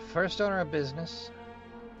 first order of business.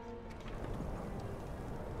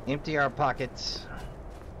 Empty our pockets.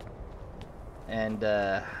 And,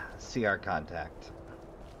 see our contact.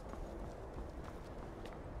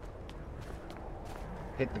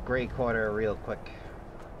 Hit the Grey Quarter real quick.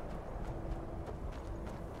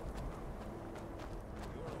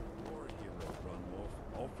 You're a war hero, Grunwolf.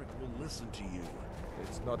 Ulfric will listen to you.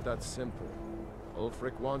 It's not that simple.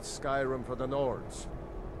 Ulfric wants Skyrim for the Nords.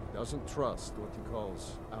 He doesn't trust what he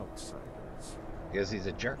calls outsiders. Because he's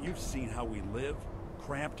a jerk. You've seen how we live.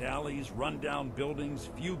 Cramped alleys, run-down buildings,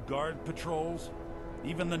 few guard patrols.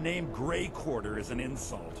 Even the name Grey Quarter is an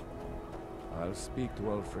insult. I'll speak to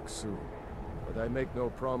Ulfric soon, but I make no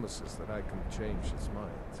promises that I can change his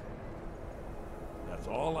mind. That's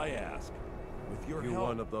all I ask. With your You help,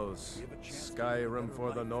 one of those Skyrim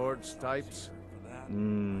for the Nords types?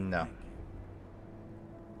 No.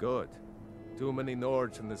 Good. Too many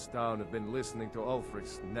Nords in this town have been listening to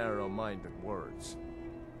Ulfric's narrow-minded words.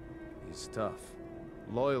 He's tough,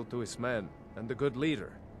 loyal to his men, and a good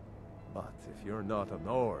leader. But if you're not a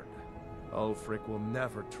Nord, Ulfric will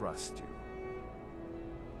never trust you.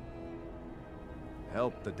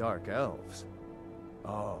 Help the Dark Elves?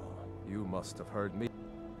 Oh, you must have heard me.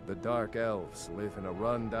 The Dark Elves live in a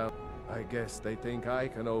rundown... I guess they think I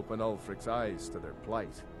can open Ulfric's eyes to their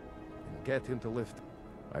plight and get him to lift...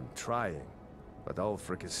 I'm trying, but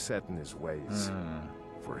Ulfric is set in his ways.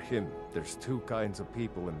 For him, there's two kinds of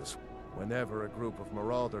people in this... Whenever a group of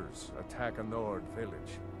marauders attack a Nord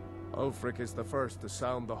village, Ulfric is the first to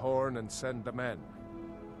sound the horn and send the men.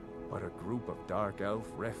 But a group of Dark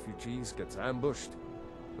Elf refugees gets ambushed,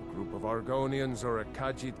 a group of Argonians or a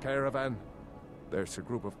Khajiit caravan, there's a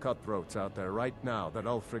group of cutthroats out there right now that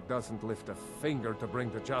Ulfric doesn't lift a finger to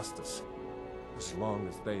bring to justice, as long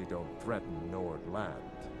as they don't threaten Nord land.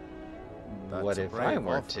 That's What if I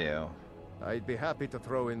were to? I'd be happy to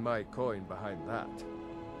throw in my coin behind that.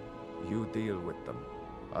 You deal with them.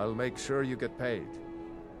 I'll make sure you get paid.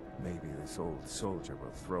 Maybe this old soldier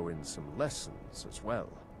will throw in some lessons as well.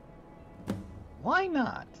 Why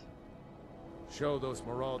not? Show those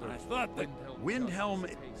marauders. I thought that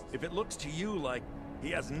Windhelm, if it looks to you like he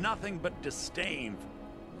has nothing but disdain,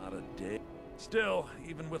 not a day. Still,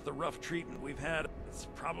 even with the rough treatment we've had, it's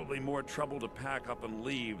probably more trouble to pack up and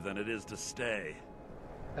leave than it is to stay.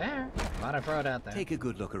 Fair. Thought I throw it out there. Take a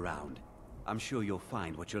good look around. I'm sure you'll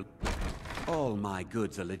find what you'll... All my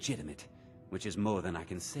goods are legitimate, which is more than I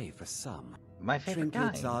can say for some. My favorite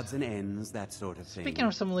Trinkets, kind. odds and ends, that sort of thing. Speaking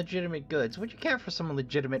of some legitimate goods, would you care for some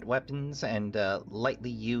legitimate weapons and lightly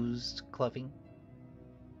used clothing?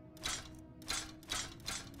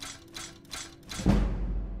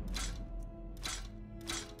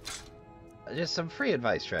 Just some free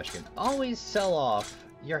advice, Trashkin. Always sell off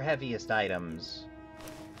your heaviest items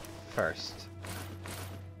first.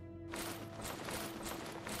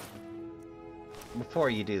 Before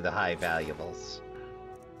you do the high valuables.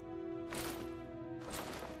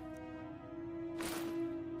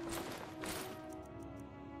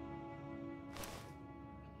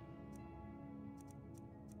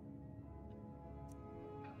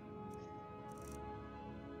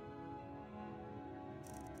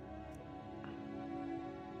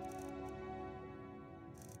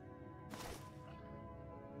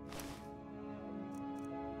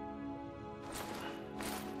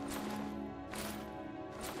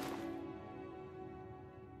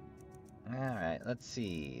 Alright, let's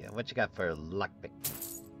see. What you got for lockpick?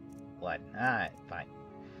 One. Alright, fine.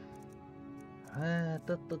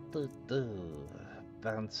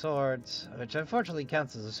 Bound swords, which unfortunately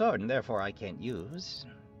counts as a sword and therefore I can't use.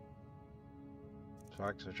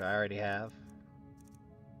 Sparks, which I already have.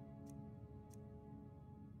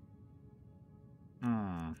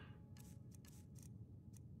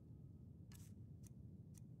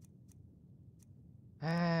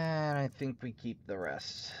 And I think we keep the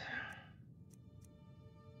rest.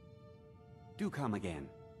 Do come again.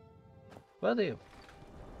 Will do.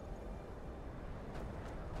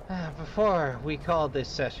 Before we call this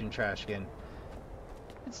session Trashkin,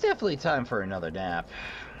 it's definitely time for another nap.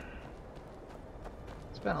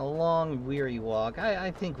 It's been a long, weary walk.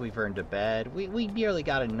 I think we've earned a bed. We nearly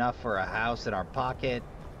got enough for a house in our pocket.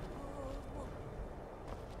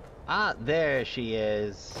 Ah, there she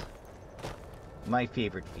is. My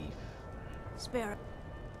favorite thief.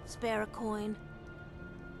 Spare a coin.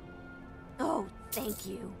 Oh, thank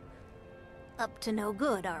you. Up to no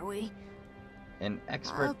good, are we? An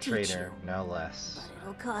expert trader, no less. But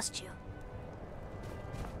it'll cost you.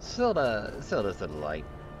 Soda's a delight.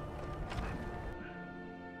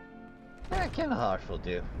 Candlehearth will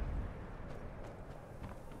do.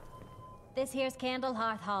 This here's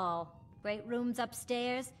Candlehearth Hall. Great rooms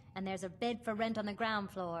upstairs, and there's a bed for rent on the ground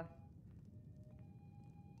floor.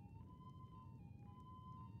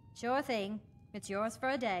 Sure thing. It's yours for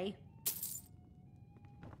a day.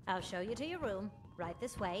 I'll show you to your room, right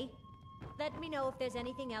this way. Let me know if there's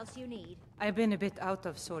anything else you need. I've been a bit out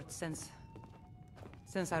of sorts since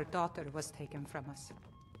our daughter was taken from us.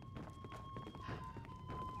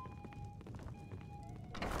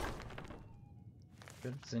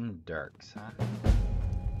 Goods and dirks, huh?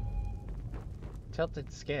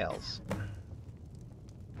 Tilted scales.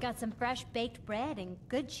 Got some fresh baked bread and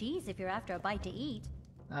good cheese if you're after a bite to eat.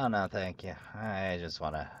 Oh no, thank you. I just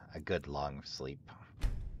want a good long sleep.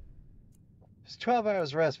 Just 12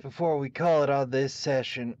 hours rest before we call it on this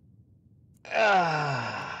session.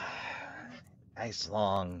 Ah, nice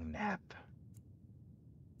long nap.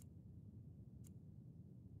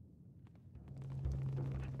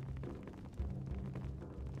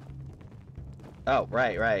 Oh,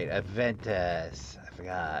 right. Aventus. I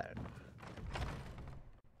forgot.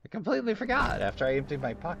 I completely forgot after I emptied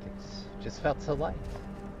my pockets. Just felt so light.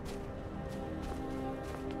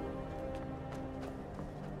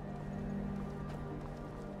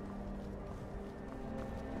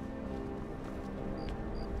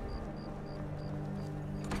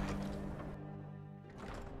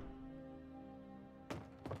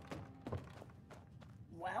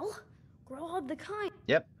 Well, Grelod the Kind.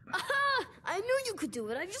 Yep. Aha! I knew you could do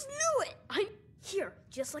it. I just knew it. I'm here,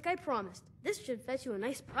 just like I promised. This should fetch you a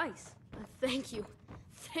nice price. Thank you.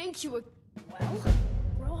 Thank you. Well,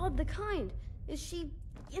 Grelod the Kind. Is she,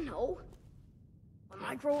 you know? When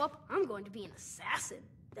I grow up, I'm going to be an assassin.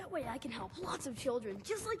 That way I can help lots of children,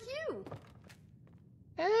 just like you.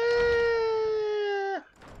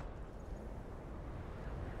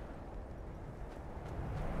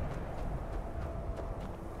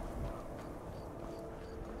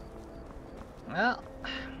 Well,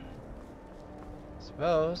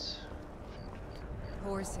 suppose.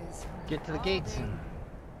 Horses. Get to the gates and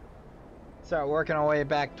start working our way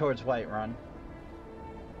back towards Whiterun.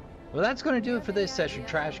 Well, that's going to do it for this session,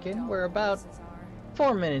 Trashkin. We're about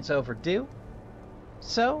 4 minutes overdue.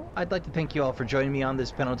 So, I'd like to thank you all for joining me on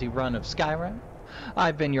this penalty run of Skyrim.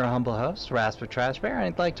 I've been your humble host, Rasp Trashbear, and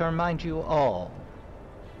I'd like to remind you all.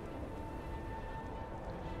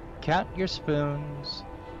 Count your spoons.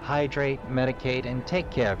 Hydrate, medicate, and take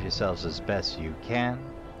care of yourselves as best you can.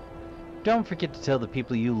 Don't forget to tell the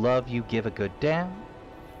people you love you give a good damn.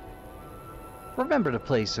 Remember to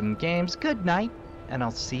play some games. Good night, and I'll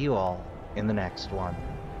see you all in the next one.